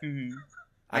set. Mm-hmm.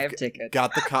 I have tickets.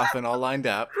 Got the coffin all lined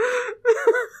up.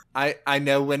 I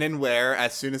know when and where.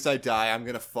 As soon as I die, I'm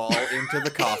gonna fall into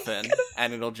the coffin,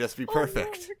 and it'll just be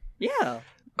perfect. Yeah.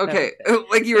 Okay,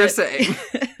 like you were saying.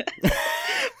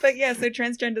 But yeah, so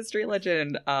Transgender Street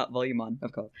Legend, Volume 1,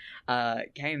 of course,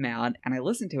 came out, and I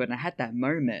listened to it, and I had that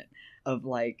moment of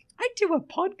like, I do a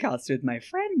podcast with my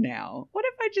friend now. What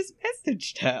if I just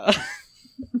messaged her?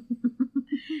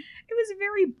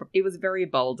 It was very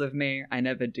bold of me. I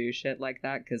never do shit like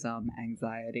that because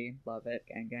anxiety. Love it,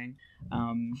 gang.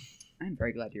 I'm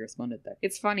very glad you responded though.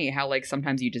 It's funny how like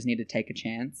sometimes you just need to take a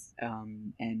chance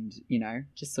and you know,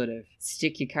 just sort of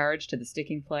stick your courage to the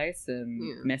sticking place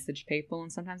and message people,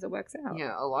 and sometimes it works out.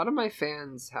 Yeah, a lot of my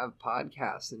fans have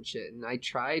podcasts and shit, and I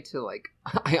try to like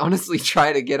I honestly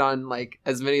try to get on like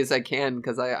as many as I can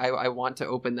because I want to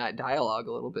open that dialogue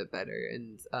a little bit better,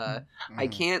 and I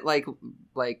can't like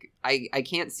I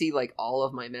can't see like all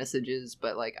of my messages,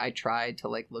 but like I try to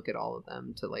like look at all of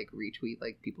them to like retweet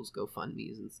like people's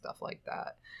GoFundMes and stuff like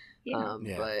that.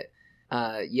 But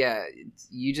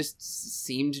you just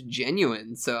seemed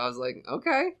genuine, so I was like,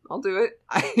 okay, I'll do it.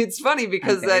 It's funny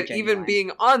because that genuine. Even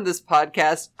being on this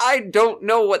podcast, I don't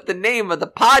know what the name of the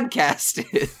podcast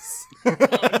is.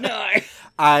 Oh no!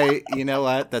 You know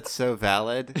what? That's so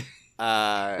valid.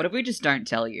 What if we just don't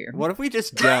tell you? What if we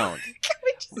just don't?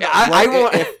 I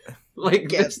won't. Like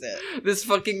this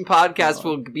fucking podcast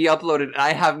will be uploaded, and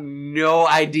I have no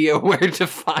idea where to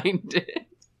find it.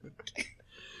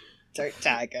 Don't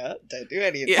tag her. Don't do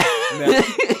anything. Yeah. No.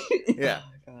 Yeah.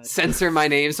 Oh, censor my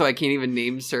name so I can't even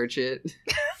name search it.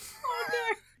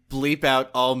 Bleep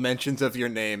out all mentions of your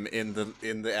name in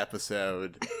the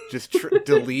episode. Just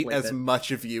delete as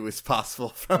much of you as possible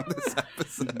from this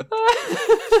episode.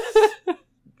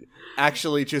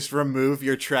 Actually, just remove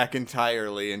your track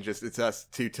entirely, and just it's us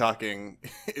two talking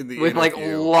in the with interview.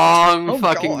 Like long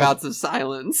fucking bouts of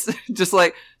silence. Just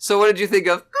like, so what did you think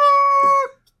of?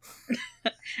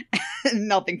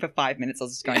 Nothing for 5 minutes. I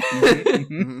was just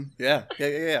going. Yeah.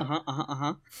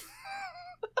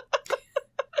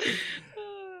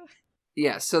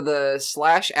 Yeah, so the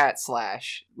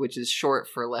 /@/, which is short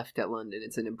for Left at London,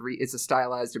 it's a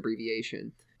stylized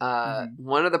abbreviation.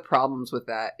 One of the problems with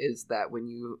that is that when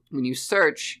you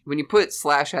put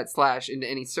 /@/ into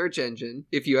any search engine,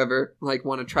 if you ever like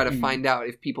want to try to find out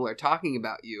if people are talking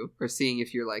about you or seeing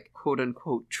if you're like quote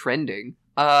unquote trending,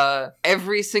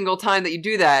 every single time that you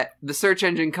do that, the search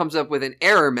engine comes up with an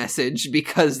error message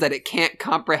because that it can't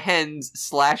comprehend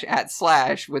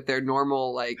 /@/ with their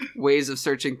normal like ways of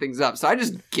searching things up. So I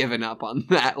just given up on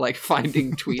that, like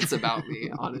finding tweets about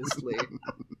me, honestly.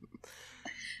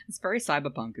 It's very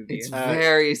cyberpunk of you. It's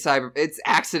very It's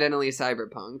accidentally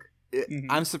cyberpunk.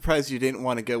 I'm surprised you didn't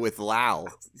want to go with Lao.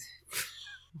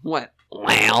 What?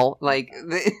 Lao? Like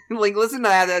listen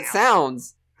to how that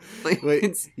sounds. Like,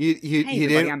 wait, you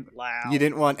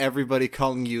didn't want everybody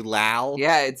calling you Lao?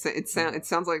 Yeah, it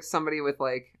sounds like somebody with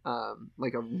like a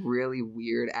really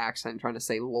weird accent trying to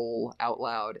say lol out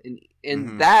loud, and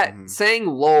saying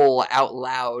lol out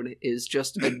loud is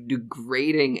just a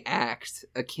degrading act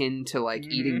akin to like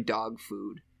eating dog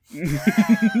food.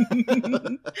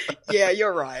 Yeah,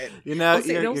 you're right. You know,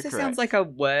 it also sounds like a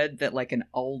word that like an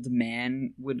old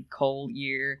man would call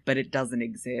you, but it doesn't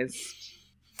exist.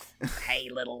 Hey,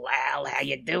 little Lal, how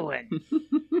you doing?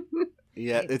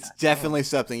 Yeah, it's definitely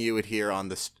something you would hear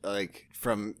on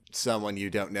from someone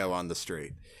you don't know on the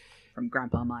street. From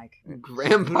Grandpa Mike.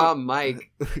 Grandpa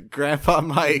Mike. Grandpa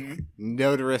Mike,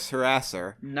 notorious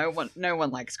harasser. No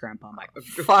one likes Grandpa Mike.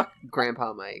 Fuck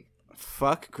Grandpa Mike.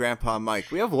 Fuck Grandpa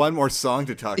Mike. We have one more song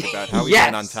to talk about. How we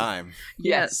went on time.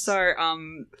 Yes. Yeah,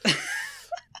 so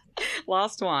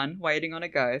last one, Waiting on a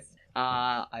Ghost.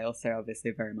 I also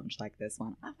obviously very much like this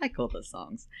one. I like all the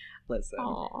songs. Listen,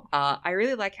 Aw. I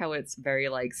really like how it's very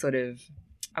like sort of,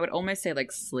 I would almost say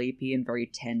like sleepy and very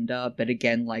tender, but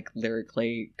again like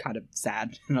lyrically kind of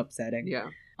sad and upsetting. Yeah.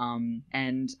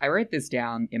 And I wrote this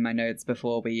down in my notes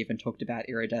before we even talked about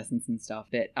iridescence and stuff,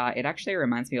 but it actually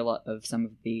reminds me a lot of some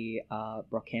of the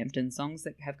Brockhampton songs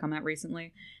that have come out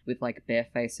recently, with like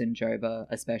Bareface and Joba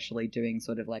especially doing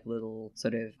sort of like little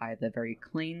sort of either very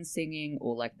clean singing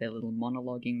or like their little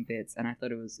monologuing bits, and I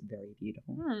thought it was very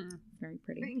beautiful. Very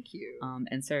pretty. Thank you.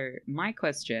 And so my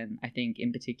question, I think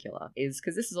in particular, is,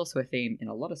 because this is also a theme in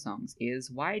a lot of songs, is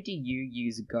why do you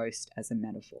use ghost as a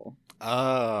metaphor?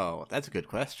 Oh, that's a good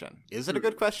question. Is it a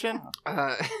good question?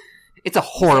 It's a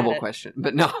horrible it? question,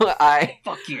 but no, I...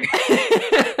 Fuck you.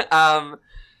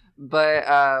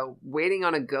 But Waiting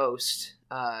on a Ghost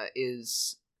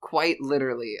is quite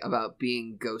literally about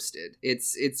being ghosted.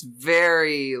 It's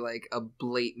very, like, a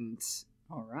blatant...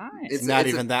 All right. It's not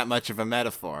even that much of a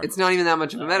metaphor. It's not even that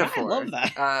much of a metaphor. I love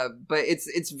that. But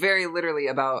it's very literally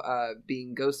about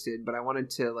being ghosted, but I wanted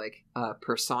to, like,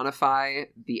 personify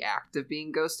the act of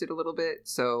being ghosted a little bit.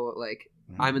 So, like,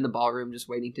 I'm in the ballroom just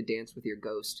waiting to dance with your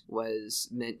ghost was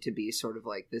meant to be sort of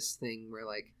like this thing where,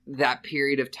 like, that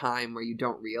period of time where you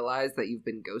don't realize that you've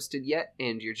been ghosted yet,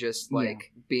 and you're just,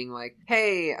 like, being like,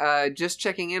 hey, just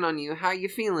checking in on you, how you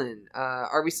feeling?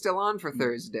 Are we still on for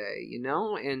Thursday, you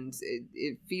know? And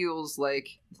it feels like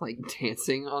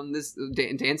dancing on this,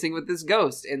 dancing with this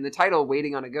ghost, and the title,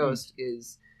 Waiting on a Ghost,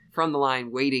 is from the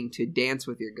line, waiting to dance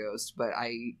with your ghost, but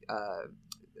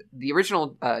the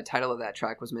original title of that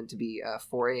track was meant to be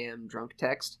 4 a.m. drunk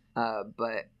text,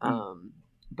 but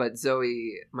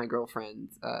Zoe, my girlfriend,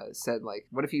 said, like,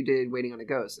 what if you did Waiting on a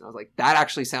Ghost? And I was like, that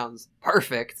actually sounds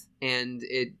perfect. And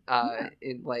it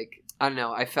like, I don't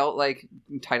know, I felt like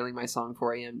titling my song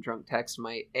 4 a.m. drunk text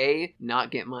might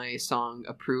not get my song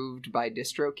approved by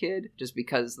DistroKid, just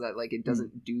because that, like, it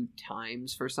doesn't do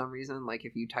times for some reason. Like,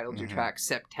 if you titled your track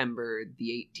September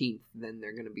the 18th, then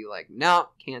they're gonna be like, no,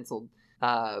 canceled.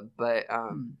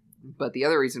 But the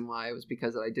other reason why was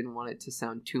because I didn't want it to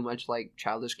sound too much like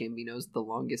Childish Gambino's The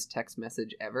Longest Text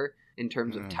Message Ever in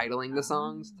terms of titling the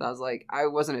songs. So I was like, I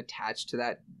wasn't attached to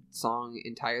that song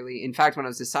entirely. In fact, when I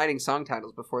was deciding song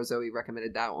titles before Zoe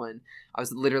recommended that one, I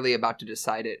was literally about to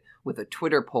decide it with a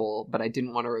Twitter poll, but I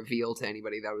didn't want to reveal to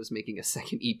anybody that I was making a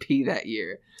second EP that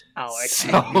year. Oh, okay.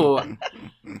 So,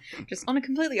 just on a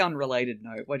completely unrelated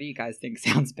note, what do you guys think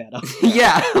sounds better?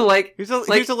 yeah, like, Here's a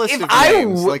list if of I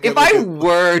names. if I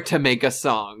were to make a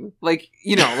song, like,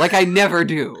 you know, like I never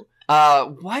do,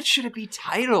 what should it be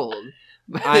titled?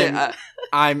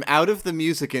 I'm out of the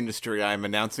music industry, I'm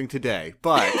announcing today,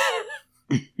 but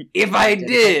if I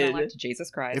Dedicate my life did, to Jesus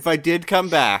Christ. if I did come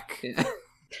back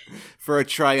for a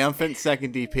triumphant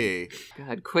second EP,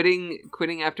 God,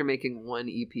 quitting after making one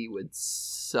EP would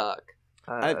suck.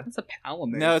 That's a power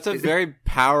move. no, it's a very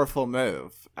powerful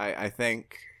move. I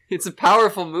think. It's a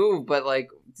powerful move, but, like,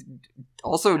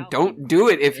 also don't do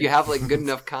it if you have, like, good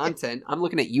enough content. I'm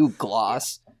looking at you,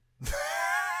 Gloss.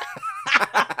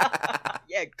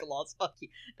 Yeah, Gloss. Fuck you.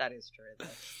 That is true, though.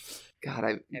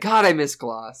 God, I miss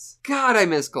Gloss. God, I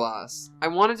miss Gloss. I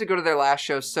wanted to go to their last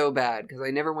show so bad because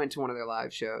I never went to one of their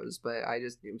live shows, but it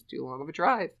was too long of a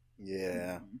drive.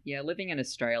 Yeah. Yeah, living in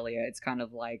Australia, it's kind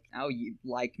of like, oh, you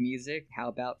like music? How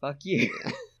about fuck you?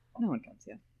 No one comes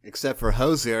here. Except for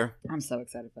Hosier. I'm so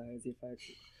excited for Hosier, folks.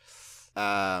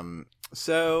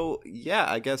 So yeah,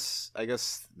 I guess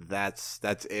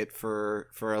that's it for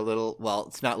a little. Well,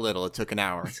 it's not little. It took an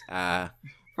hour.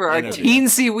 For our interview.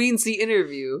 teensy-weensy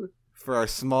interview. For our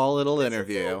small little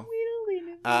interview.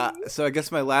 So I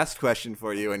guess my last question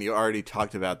for you, and you already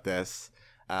talked about this.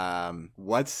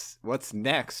 What's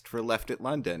next for Left at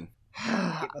London?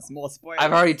 Give us more spoilers.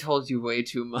 I've already told you way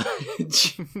too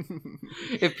much.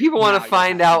 If people want to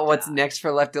find out what's next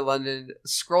for Left at London,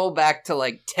 scroll back to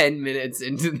like 10 minutes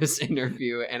into this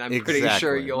interview, and I'm pretty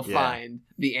sure you'll find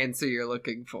the answer you're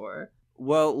looking for.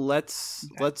 Well, let's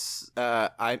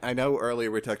I know earlier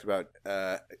we talked about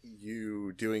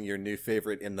you doing your new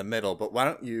favorite in the middle, but why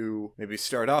don't you maybe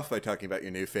start off by talking about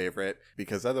your new favorite,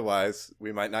 because otherwise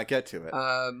we might not get to it.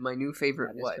 My new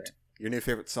favorite what? True. Your new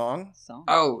favorite song?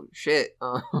 Oh, shit.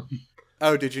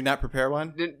 Oh, did you not prepare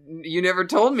one? You never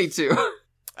told me to.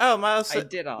 Oh, Miles. I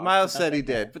did. Miles said he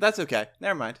did, but that's okay.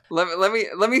 Never mind.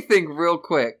 Let me think real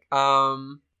quick.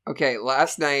 Okay,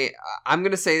 last night I'm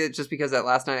gonna say that just because that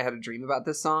last night I had a dream about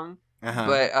this song.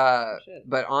 Uh-huh.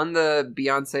 But on the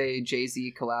Beyonce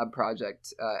Jay-Z collab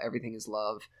project, Everything Is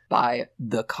Love by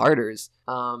the Carters,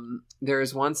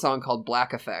 there's one song called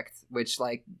Black Effect, which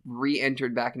like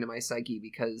re-entered back into my psyche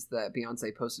because that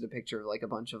Beyonce posted a picture of like a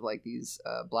bunch of like these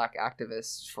black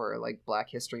activists for like Black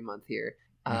History Month here.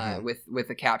 With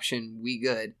the caption "We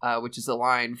Good," which is a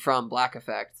line from Black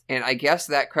Effect, and I guess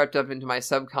that crept up into my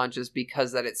subconscious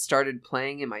because that it started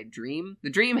playing in my dream. The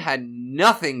dream had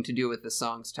nothing to do with the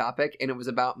song's topic, and it was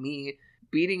about me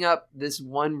beating up this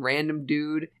one random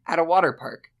dude at a water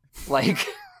park. Like,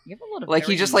 You have a lot of like he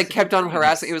very just like kept on dreams.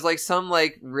 harassing. It was like some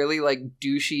like really like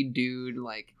douchey dude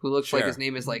like who looks like Sure. his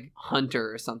name is like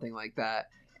Hunter or something like that,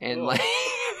 and Ugh. like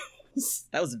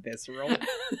That was visceral.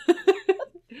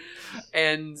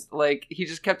 and like he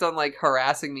just kept on like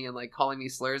harassing me and like calling me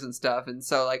slurs and stuff, and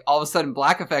so like all of a sudden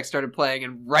Black Effect started playing,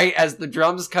 and right as the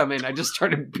drums come in I just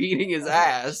started beating his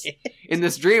ass in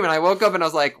this dream, and I woke up and I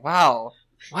was like, wow,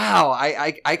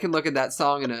 I can look at that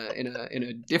song in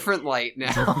a different light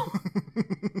now.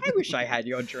 I wish I had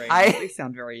your dreams. I- They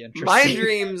sound very interesting. My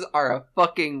dreams are a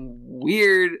fucking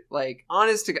weird, like,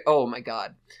 honest to oh my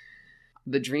god,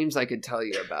 the dreams I could tell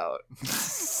you about.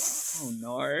 Oh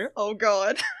no! Oh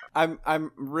god!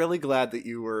 I'm really glad that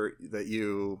you were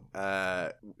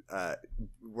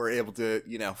able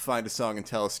to find a song and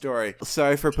tell a story.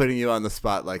 Sorry for putting you on the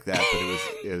spot like that, but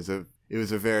it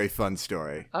was a very fun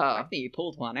story. The fact that you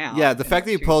pulled one out. Yeah, the in fact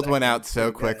that you 2 pulled one out seconds so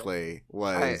was good. quickly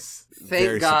was Thank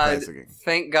very God, surprising.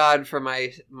 thank God for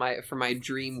my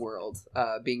dream world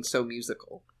being so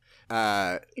musical.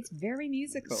 It's very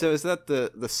musical. So is that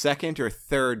the second or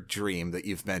third dream that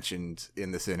you've mentioned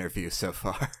in this interview so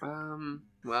far?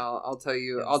 Well, I'll tell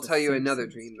you It's the another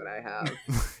Simpsons dream that I have.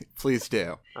 Please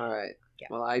do. All right. Yeah.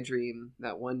 Well, I dream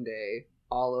that one day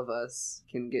all of us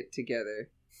can get together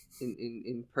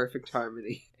in perfect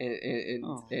harmony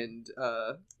and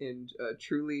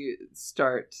truly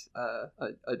start a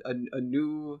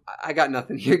new. I got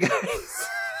nothing here, guys.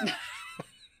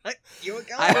 You were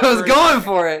going. I was going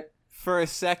for it. For a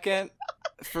second,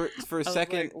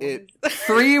 like,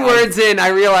 3 words in, I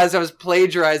realized I was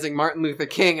plagiarizing Martin Luther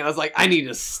King, and I was like, I need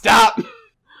to stop.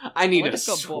 I need to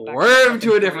swerve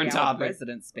to a different topic.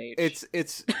 President speech.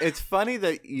 It's funny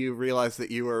that you realized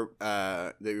that you were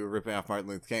ripping off Martin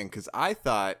Luther King, because I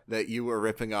thought that you were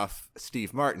ripping off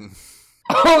Steve Martin.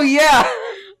 Oh yeah.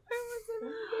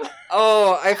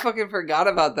 Oh, I fucking forgot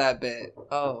about that bit.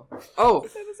 Oh,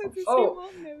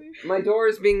 my door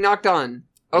is being knocked on.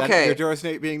 Okay. Your door's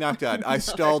being knocked on. I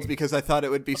stalled because I thought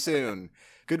it would be soon.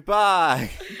 Goodbye.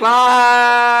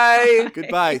 Bye.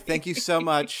 Goodbye. Thank you so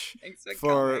much Thanks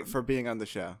for coming. for being on the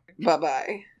show.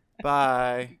 Bye-bye.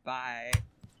 Bye. Bye.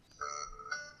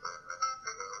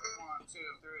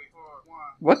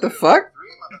 What the fuck?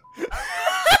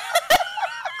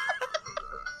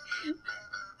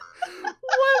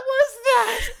 What was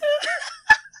that?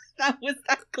 That was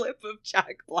that clip of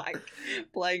Jack Black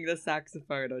playing the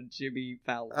saxophone on Jimmy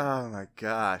Fallon. Oh my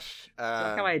gosh. I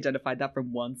like how I identified that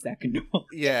from 1 second.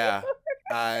 Yeah.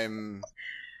 I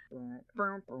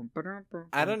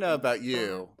don't know about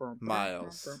you,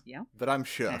 Miles, Yeah. but I'm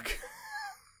shook.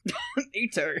 Me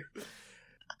too.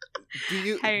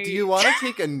 Do Hey. you want to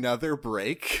take another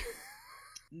break?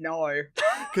 No.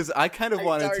 Because I kind of I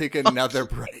want to don't take another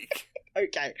break.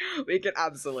 Okay, we can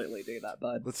absolutely do that,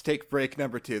 bud. Let's take break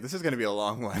number 2. This is going to be a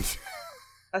long one.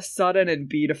 A sudden and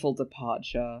beautiful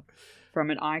departure from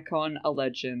an icon, a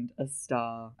legend, a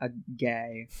star, a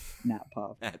gay Nat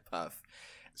Puff. Nat Puff.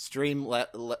 Stream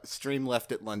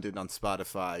Left at London on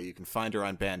Spotify. You can find her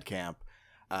on Bandcamp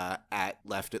at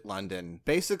Left at London.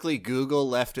 Basically, Google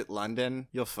Left at London.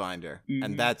 You'll find her. Mhm.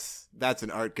 And that's an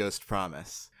Art Ghost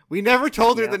promise. We never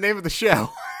told her Yeah. the name of the show.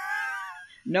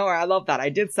 No, I love that. I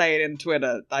did say it in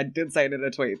Twitter. I did say it in a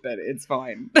tweet, but it's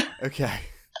fine. Okay.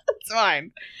 It's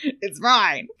fine. It's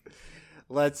fine.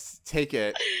 Let's take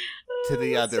it to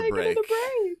the Let's other take break. another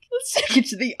break. Let's take it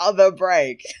to the other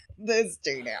break. There's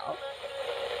 2 now.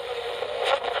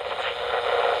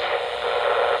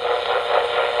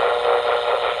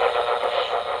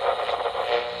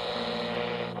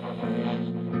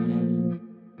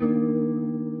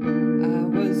 I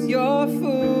was your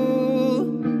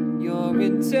fool, your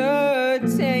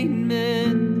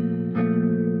entertainment.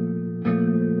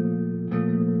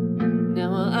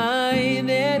 Now I'm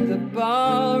in the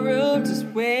ballroom just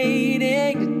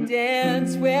waiting to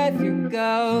dance with your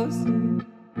ghost.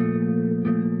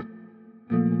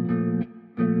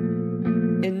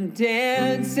 And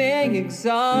dancing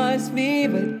exhausts me,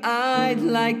 but I'd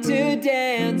like to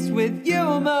dance with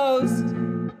you most.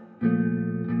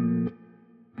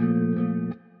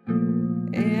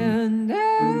 And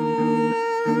I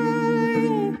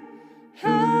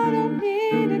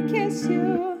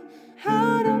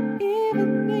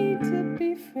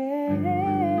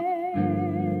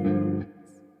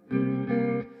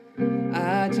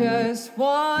just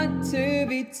want to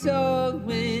be told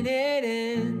when it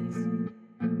ends.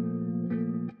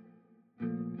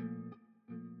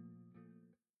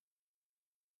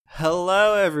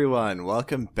 Hello, everyone.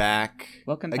 Welcome back.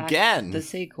 Welcome back. Again. The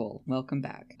sequel. Welcome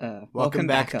back. Welcome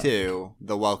back up. to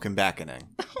the Welcome Backening.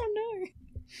 Oh no.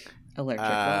 Electric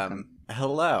welcome.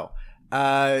 Hello.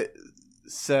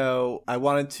 So I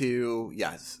wanted to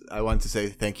say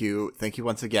thank you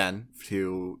once again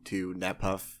to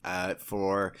NetPuff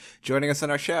for joining us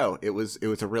on our show. It was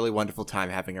a really wonderful time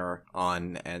having her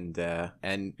on, and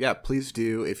yeah, please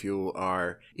do, if you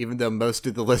are, even though most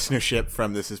of the listenership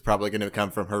from this is probably going to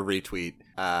come from her retweet,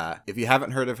 if you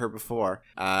haven't heard of her before,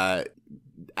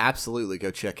 absolutely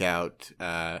go check out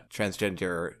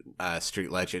Transgender Street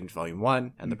Legend Volume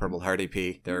 1 and the Purple Heart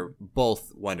EP. They're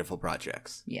both wonderful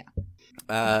projects. Yeah.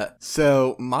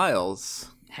 So Miles,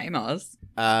 Hey Mars.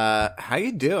 how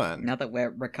you doing? Now that we're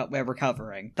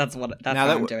recovering. That's what Now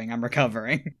I'm doing. I'm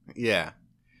recovering. Yeah.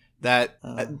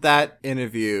 That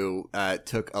interview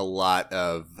took a lot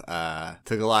of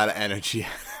energy.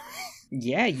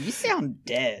 Yeah, you sound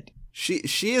dead.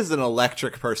 She is an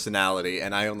electric personality,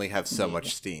 and I only have so Yeah.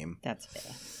 much steam. That's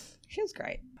fair. She was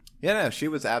great. Yeah, no, she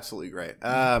was absolutely great.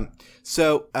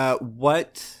 So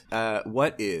what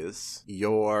is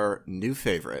your new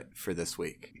favorite for this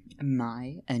week? A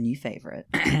new favorite.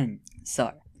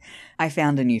 So, I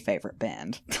found a new favorite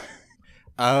band.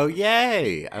 Oh,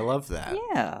 yay! I love that.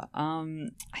 Yeah.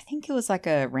 I think it was like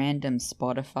a random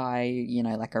Spotify,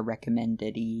 like a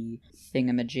recommended-y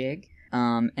thingamajig.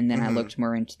 And then I looked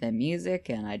more into their music,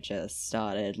 and I just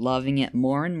started loving it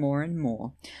more and more and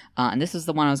more. And this is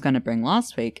the one I was going to bring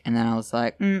last week, and then I was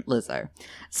like, Lizzo.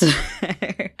 So,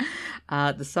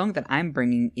 the song that I'm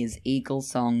bringing is Eagle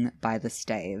Song by The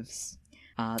Staves.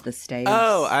 The Staves...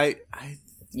 Oh,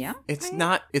 Yeah? It's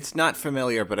not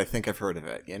familiar, but I think I've heard of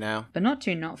it, But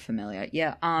not familiar.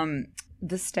 Yeah,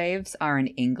 The Staves are an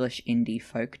English indie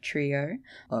folk trio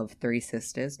of three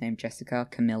sisters named Jessica,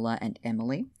 Camilla, and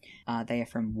Emily. They are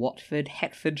from Watford,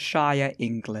 Hertfordshire,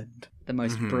 England, the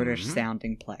most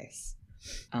British-sounding place.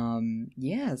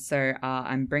 So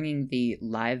I'm bringing the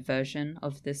live version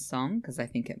of this song because I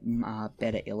think it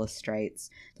better illustrates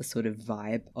the sort of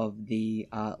vibe of the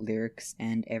lyrics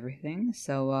and everything.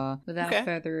 So without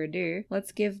further ado,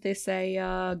 let's give this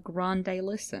a grande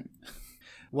listen.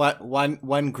 What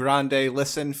one grande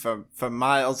listen from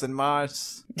Miles and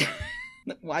Mars?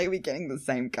 Why are we getting the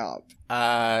same cup?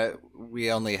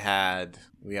 We only had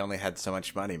so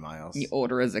much money, Miles. You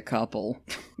order as a couple.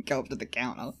 Go up to the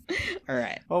counter. All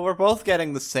right. Well, we're both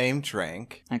getting the same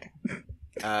drink. Okay.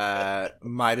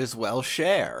 Might as well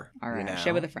share. All right.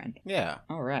 Share with a friend. Yeah.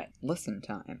 All right. Listen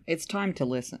time. It's time to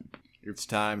listen. It's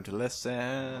time to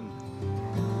listen.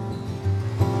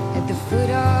 At the foot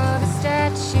of a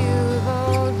statue of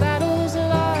old battles,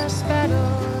 lost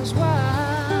battles won.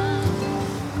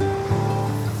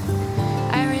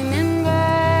 I remember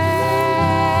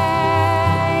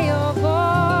your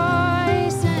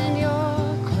voice and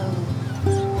your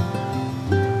clothes.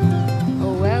 A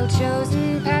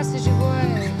well-chosen passage of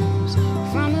words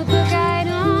from a book I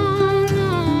don't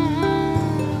know.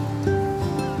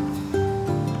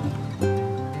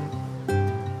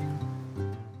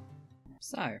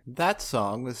 So. That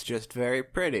song was just very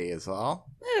pretty, is all.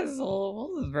 This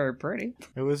was very pretty.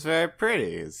 It was very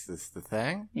pretty. Is this the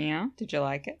thing? Yeah? Did you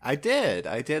like it? I did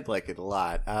like it a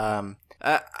lot. I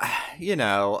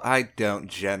don't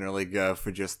generally go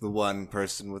for just the one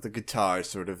person with a guitar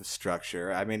sort of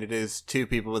structure. I mean, it is two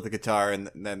people with a guitar and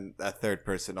then a third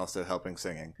person also helping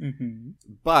singing. Mm-hmm.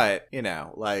 But,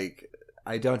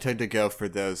 I don't tend to go for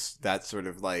that sort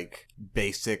of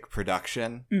basic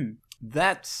production.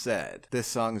 That said, this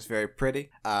song is very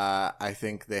pretty. I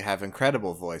think they have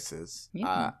incredible voices.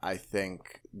 Yeah. I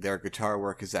think their guitar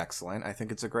work is excellent. I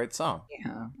think it's a great song.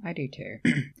 Yeah, I do too.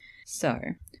 So,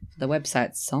 the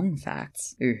website Song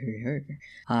Facts, it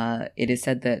is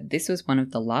said that this was one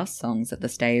of the last songs that the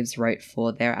Staves wrote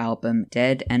for their album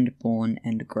Dead and Born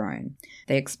and Grown.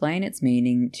 They explain its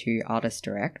meaning to Artist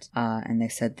Direct, and they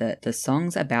said that the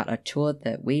song's about a tour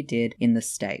that we did in the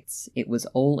States. It was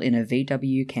all in a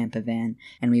VW camper van,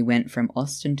 and we went from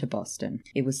Austin to Boston.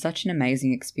 It was such an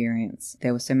amazing experience.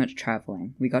 There was so much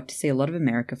traveling. We got to see a lot of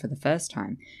America for the first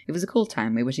time. It was a cool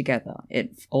time. We were together.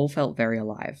 It all felt very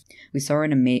alive. We saw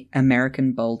an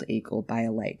American bald eagle by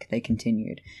a lake, they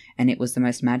continued, and it was the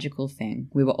most magical thing.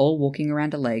 We were all walking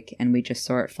around a lake and we just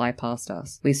saw it fly past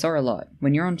us. We saw a lot.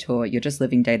 When you're on tour, you're just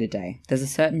living day to day. There's a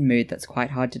certain mood that's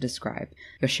quite hard to describe.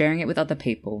 You're sharing it with other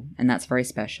people, and that's very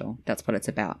special. That's what it's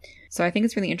about. So I think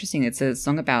it's really interesting. It's a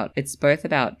song it's both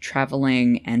about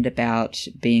traveling and about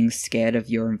being scared of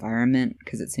your environment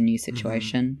because it's a new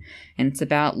situation. And it's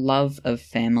about love of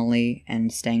family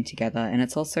and staying together. And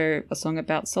it's also a song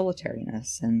about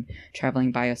solitariness and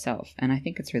traveling by yourself. And I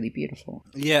think it's really beautiful.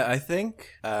 Yeah, I think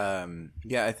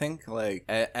like,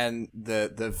 and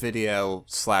the video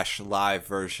 / live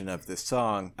version of this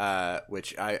song,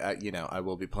 which I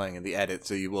will be playing in the edit,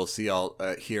 so you will see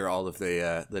hear all of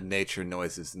the nature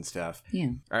noises and stuff.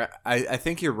 Yeah. I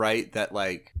think you're right that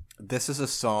like this is a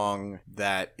song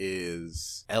that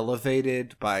is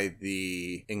elevated by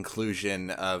the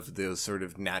inclusion of those sort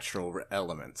of natural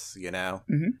elements, you know?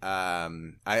 Mm-hmm.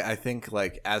 I think,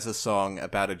 like, as a song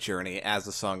about a journey, as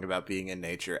a song about being in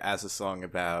nature, as a song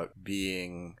about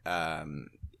being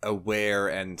aware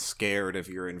and scared of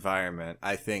your environment,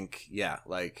 I think, yeah,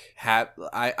 like,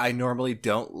 I normally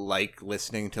don't like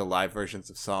listening to live versions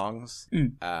of songs,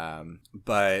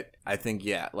 but I think,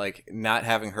 yeah, like, not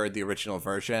having heard the original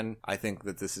version, I think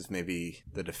that this is maybe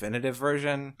the definitive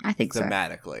version. I think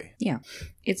thematically. So. Yeah.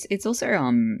 It's also,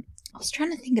 I was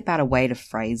trying to think about a way to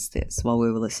phrase this while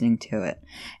we were listening to it.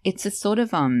 It's a sort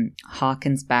of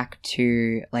harkens back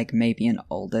to like maybe an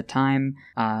older time,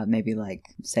 maybe like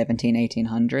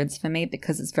 1800s for me,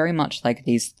 because it's very much like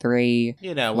these three.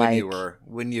 You know,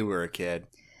 when you were a kid.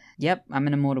 Yep, I'm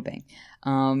an immortal being.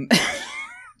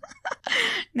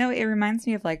 No, it reminds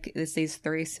me of like there's these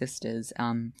three sisters,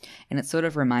 and it sort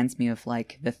of reminds me of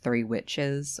like the Three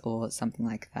Witches or something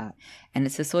like that. And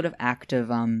it's a sort of act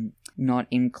of not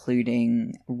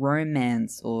including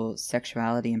romance or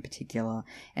sexuality in particular,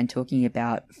 and talking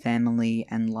about family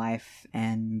and life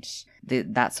and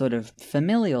that sort of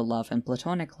familial love and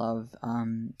platonic love,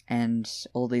 and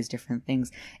all these different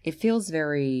things. It feels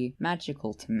very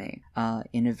magical to me,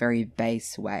 in a very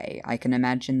base way. I can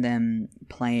imagine them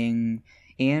playing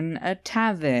in a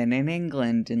tavern in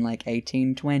England in like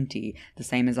 1820, the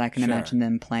same as I can imagine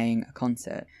them playing a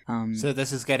concert. So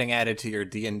this is getting added to your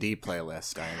D&D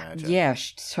playlist, I imagine. Yeah,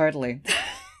 totally.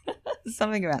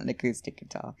 Something about an acoustic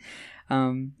guitar.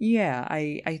 Yeah,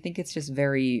 I think it's just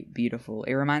very beautiful.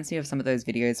 It reminds me of some of those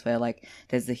videos where like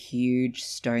there's a huge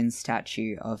stone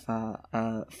statue of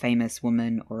a famous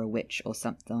woman or a witch or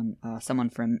something, someone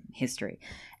from history,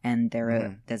 and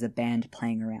there's a band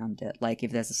playing around it. Like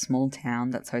if there's a small town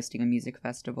that's hosting a music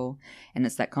festival, and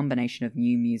it's that combination of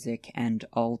new music and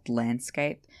old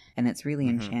landscape, and it's really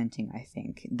enchanting, I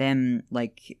think. Them,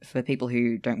 like, for people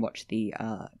who don't watch the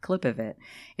clip of it,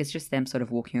 it's just them sort of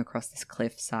walking across this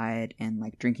cliffside and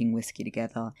like drinking whiskey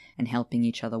together and helping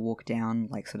each other walk down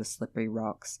like sort of slippery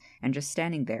rocks and just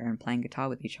standing there and playing guitar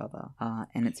with each other.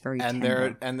 And it's very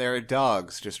tender. There are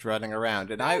dogs just running around,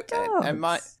 and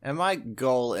my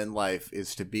goal in life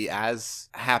is to be as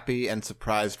happy and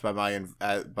surprised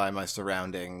by my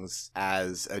surroundings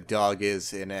as a dog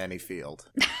is in any field.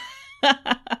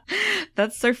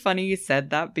 That's so funny you said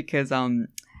that, because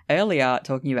earlier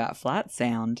talking about Flat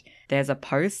Sound, there's a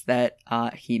post that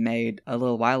he made a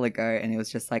little while ago, and it was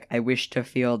just like, I wish to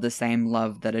feel the same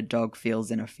love that a dog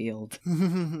feels in a field.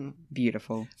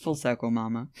 Beautiful. Full circle,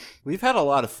 mama. We've had a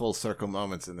lot of full circle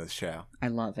moments in this show. I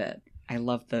love it. I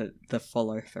love the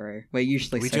follow through. We're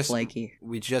usually so flaky.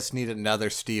 We just need another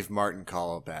Steve Martin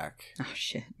callback. Oh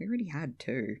shit, we already had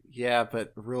two. Yeah,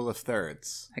 but rule of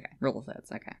thirds. Okay, rule of thirds.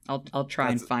 Okay, I'll try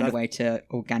and find a way to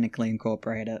organically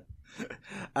incorporate it.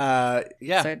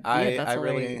 Yeah, So, I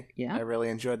really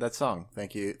enjoyed that song.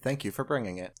 Thank you for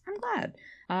bringing it. I'm glad.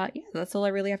 Yeah, that's all I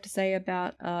really have to say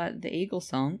about the Eagle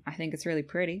song. I think it's really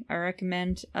pretty. I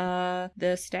recommend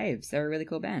the Staves. They're a really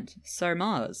cool band. So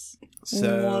Mars.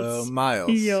 So Miles,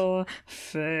 your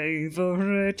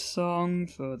favorite song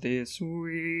for this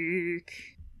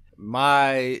week?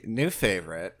 My new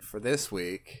favorite for this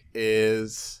week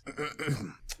is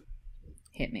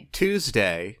Hit me.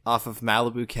 Tuesday off of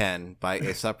Malibu Ken by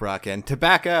A$AP Rocky and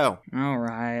Tobacco. All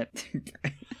right.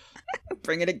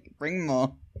 Bring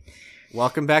more.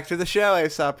 Welcome back to the show,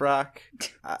 A$AP Rock. Is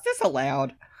this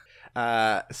allowed?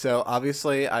 So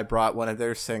obviously I brought one of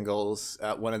their singles,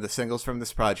 one of the singles from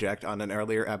this project on an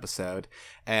earlier episode,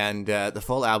 and the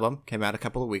full album came out a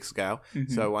couple of weeks ago.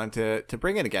 So I wanted to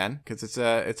bring it again because it's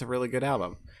a really good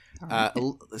album.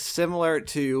 Similar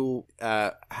to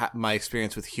my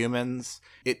experience with Humans,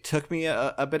 it took me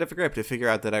a bit of a grip to figure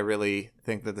out that I really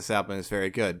think that this album is very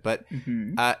good, but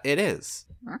it is.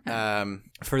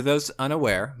 For those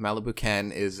unaware, Malibu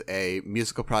Ken is a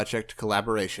musical project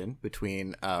collaboration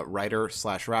between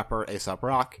writer/rapper Aesop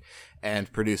Rock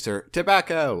and producer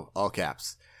Tobacco, all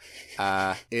caps.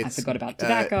 I forgot about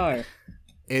Tobacco.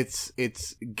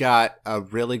 It's got a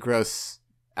really gross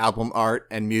album art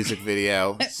and music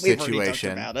video situation. We've already talked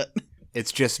about it.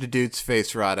 It's just a dude's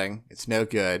face rotting. It's no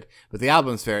good, but the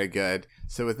album's very good.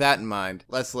 So with that in mind,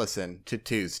 let's listen to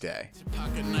Tuesday.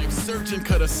 Pocket knife surgeon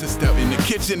cut a sister in the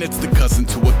kitchen. It's the cousin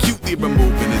to acutely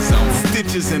removing his own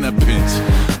stitches in a pinch.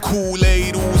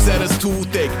 Kool-Aid ooze at his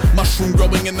toothache. Mushroom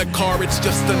growing in the car. It's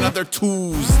just another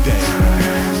Tuesday.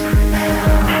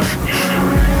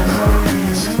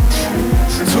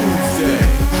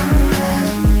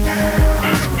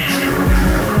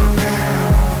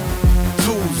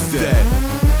 Tuesday.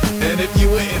 And if you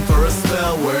were in for a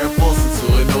spell where it falls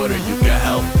into an order, you can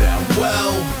help that.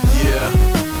 Well, yeah.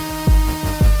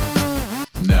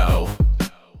 No.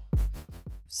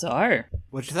 So,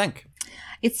 What'd you think?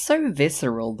 it's so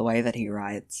visceral the way that he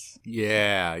writes.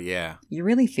 Yeah. You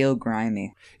really feel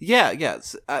grimy. Yeah.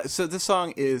 So this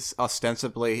song is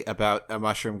ostensibly about a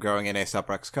mushroom growing in Aesop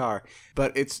Rock's car,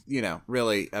 but it's,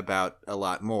 really about a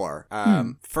lot more.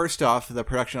 First off, the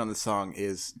production on the song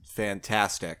is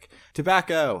fantastic.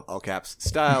 Tobacco, all caps,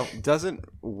 style doesn't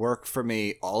work for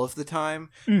me all of the time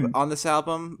on this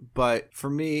album, but for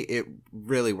me, it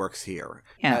really works here.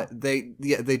 Yeah. They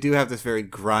do have this very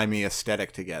grimy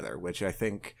aesthetic together, which I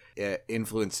think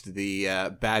influenced the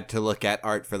bad to look at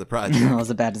art for the project. I was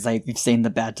about to say, if you've seen the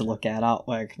bad to look at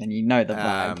artwork, then you know the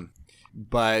vibe.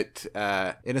 But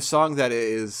in a song that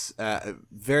is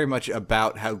very much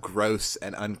about how gross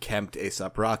and unkempt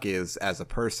Aesop Rock is as a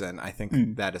person, I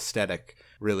think that aesthetic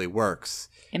really works.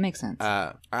 It makes sense.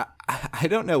 I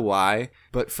don't know why,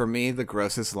 but for me, the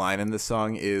grossest line in the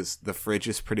song is, "The fridge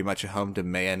is pretty much a home to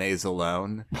mayonnaise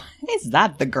alone." Is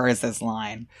that the grossest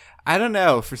line? I don't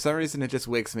know. For some reason, it just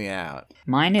wigs me out.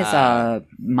 Mine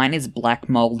is black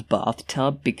mold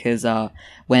bathtub, because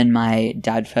when my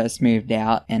dad first moved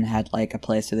out and had like a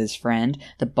place with his friend,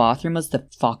 the bathroom was the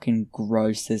fucking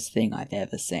grossest thing I've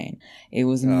ever seen. It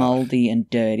was moldy and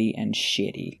dirty and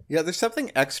shitty. Yeah, there's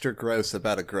something extra gross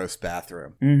about a gross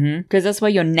bathroom. Because that's where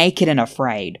you're naked and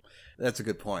afraid. That's a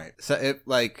good point. So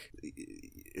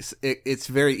it's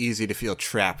very easy to feel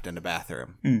trapped in a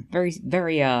bathroom. Very,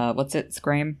 very, what's it,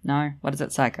 Scream? No? What is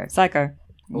it? Psycho.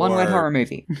 One-word horror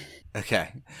movie.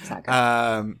 Okay.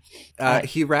 Psycho.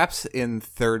 He raps in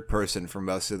third person for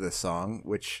most of this song,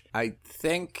 which I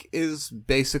think is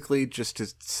basically just to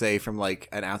say from like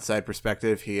an outside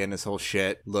perspective, he and his whole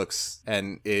shit looks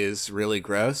and is really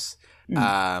gross.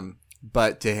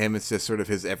 But to him, it's just sort of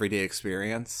his everyday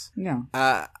experience. Yeah.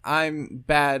 I'm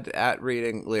bad at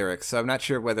reading lyrics, so I'm not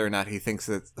sure whether or not he thinks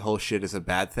that the whole shit is a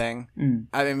bad thing.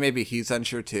 I mean, maybe he's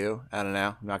unsure too. I don't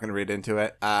know. I'm not going to read into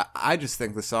it. I just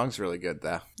think the song's really good,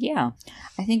 though. Yeah.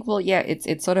 I think,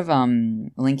 it's sort of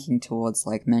linking towards,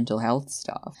 like, mental health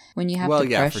stuff. When you have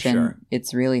depression, yeah, for sure.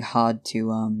 It's really hard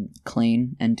to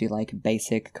clean and do, like,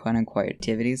 basic quote-unquote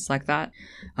activities like that.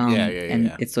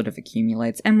 And it sort of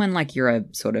accumulates. And when, like, you're a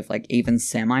sort of, like, even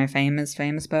semi-famous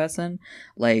person,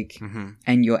 like,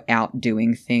 and you're out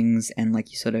doing things and, like,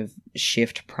 you sort of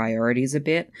shift priorities a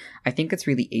bit, I think it's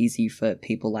really easy for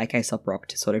people like Aesop Rock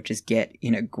to sort of just get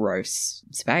in a gross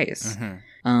space.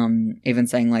 Even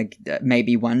saying, like,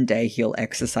 maybe one day he'll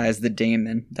exorcise the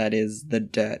demon that is the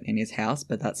dirt in his house,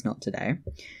 but that's not today.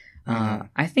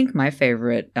 I think my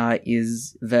favorite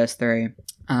is verse 3.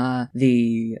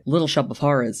 The Little Shop of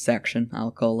Horrors section,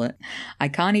 I'll call it. I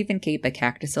can't even keep a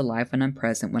cactus alive when I'm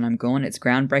present. When I'm gone, it's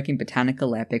groundbreaking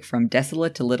botanical epic. From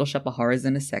desolate to Little Shop of Horrors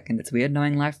in a second. It's weird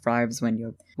knowing life thrives when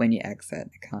you exit.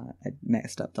 I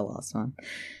messed up the last one.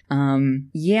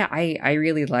 I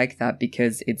really like that,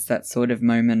 because it's that sort of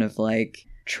moment of, like,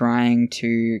 trying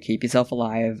to keep yourself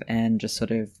alive and just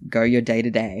sort of go your day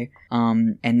to day.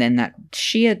 And then that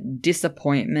sheer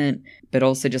disappointment, but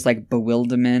also just like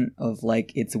bewilderment of,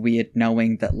 like, it's weird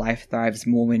knowing that life thrives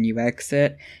more when you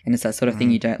exit. And it's that sort of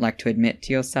thing you don't like to admit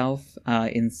to yourself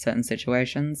in certain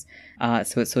situations.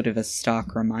 So it's sort of a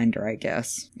stark reminder, I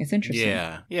guess. It's interesting.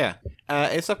 Yeah.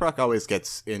 Aesop Rock always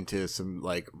gets into some,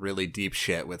 like, really deep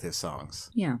shit with his songs.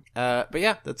 Yeah. But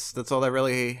yeah, that's all I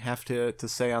really have to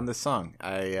say on this song.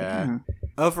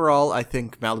 Overall, I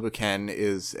think Malibu Ken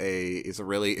is a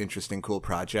really interesting, cool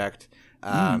project.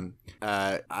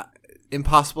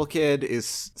 Impossible Kid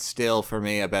is still for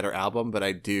me a better album, but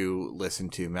I do listen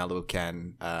to Malibu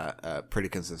Ken pretty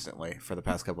consistently for the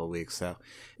past couple of weeks. So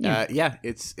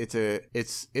it's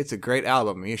a great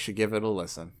album. You should give it a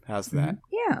listen. How's that?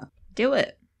 Yeah, do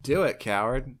it. Do it,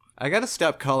 coward. I gotta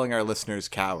stop calling our listeners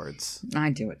cowards. I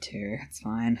do it too. It's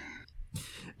fine.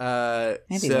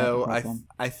 Maybe so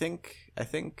I think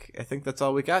that's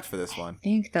all we got for this one. I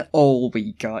think that's all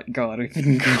we got. God, we've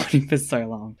been recording for so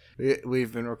long.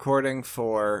 We've been recording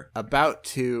for about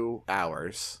 2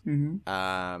 hours.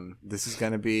 Mm-hmm. This is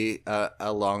going to be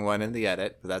a long one in the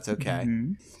edit, but that's okay.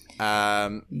 Mm-hmm.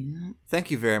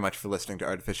 Thank you very much for listening to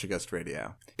Artificial Ghost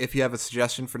Radio. If you have a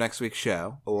suggestion for next week's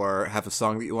show, or have a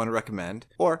song that you want to recommend,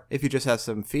 or if you just have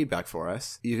some feedback for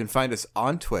us, you can find us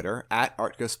on Twitter at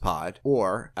ArtGhostPod,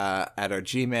 or at our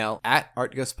Gmail at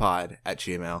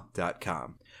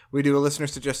artghostpod@gmail.com. We do a listener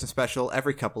suggestion special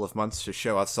every couple of months to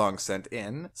show off songs sent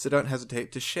in, so don't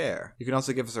hesitate to share. You can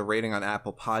also give us a rating on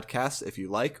Apple Podcasts if you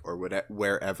like, or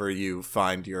wherever you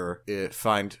find your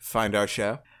find our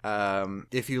show.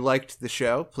 If you liked the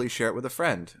show, please share it with a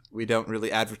friend. We don't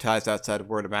really advertise outside of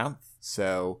word of mouth,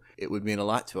 so it would mean a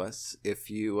lot to us if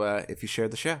you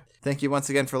shared the show. Thank you once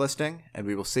again for listening, and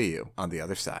we will see you on the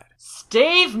other side.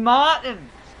 Steve Martin!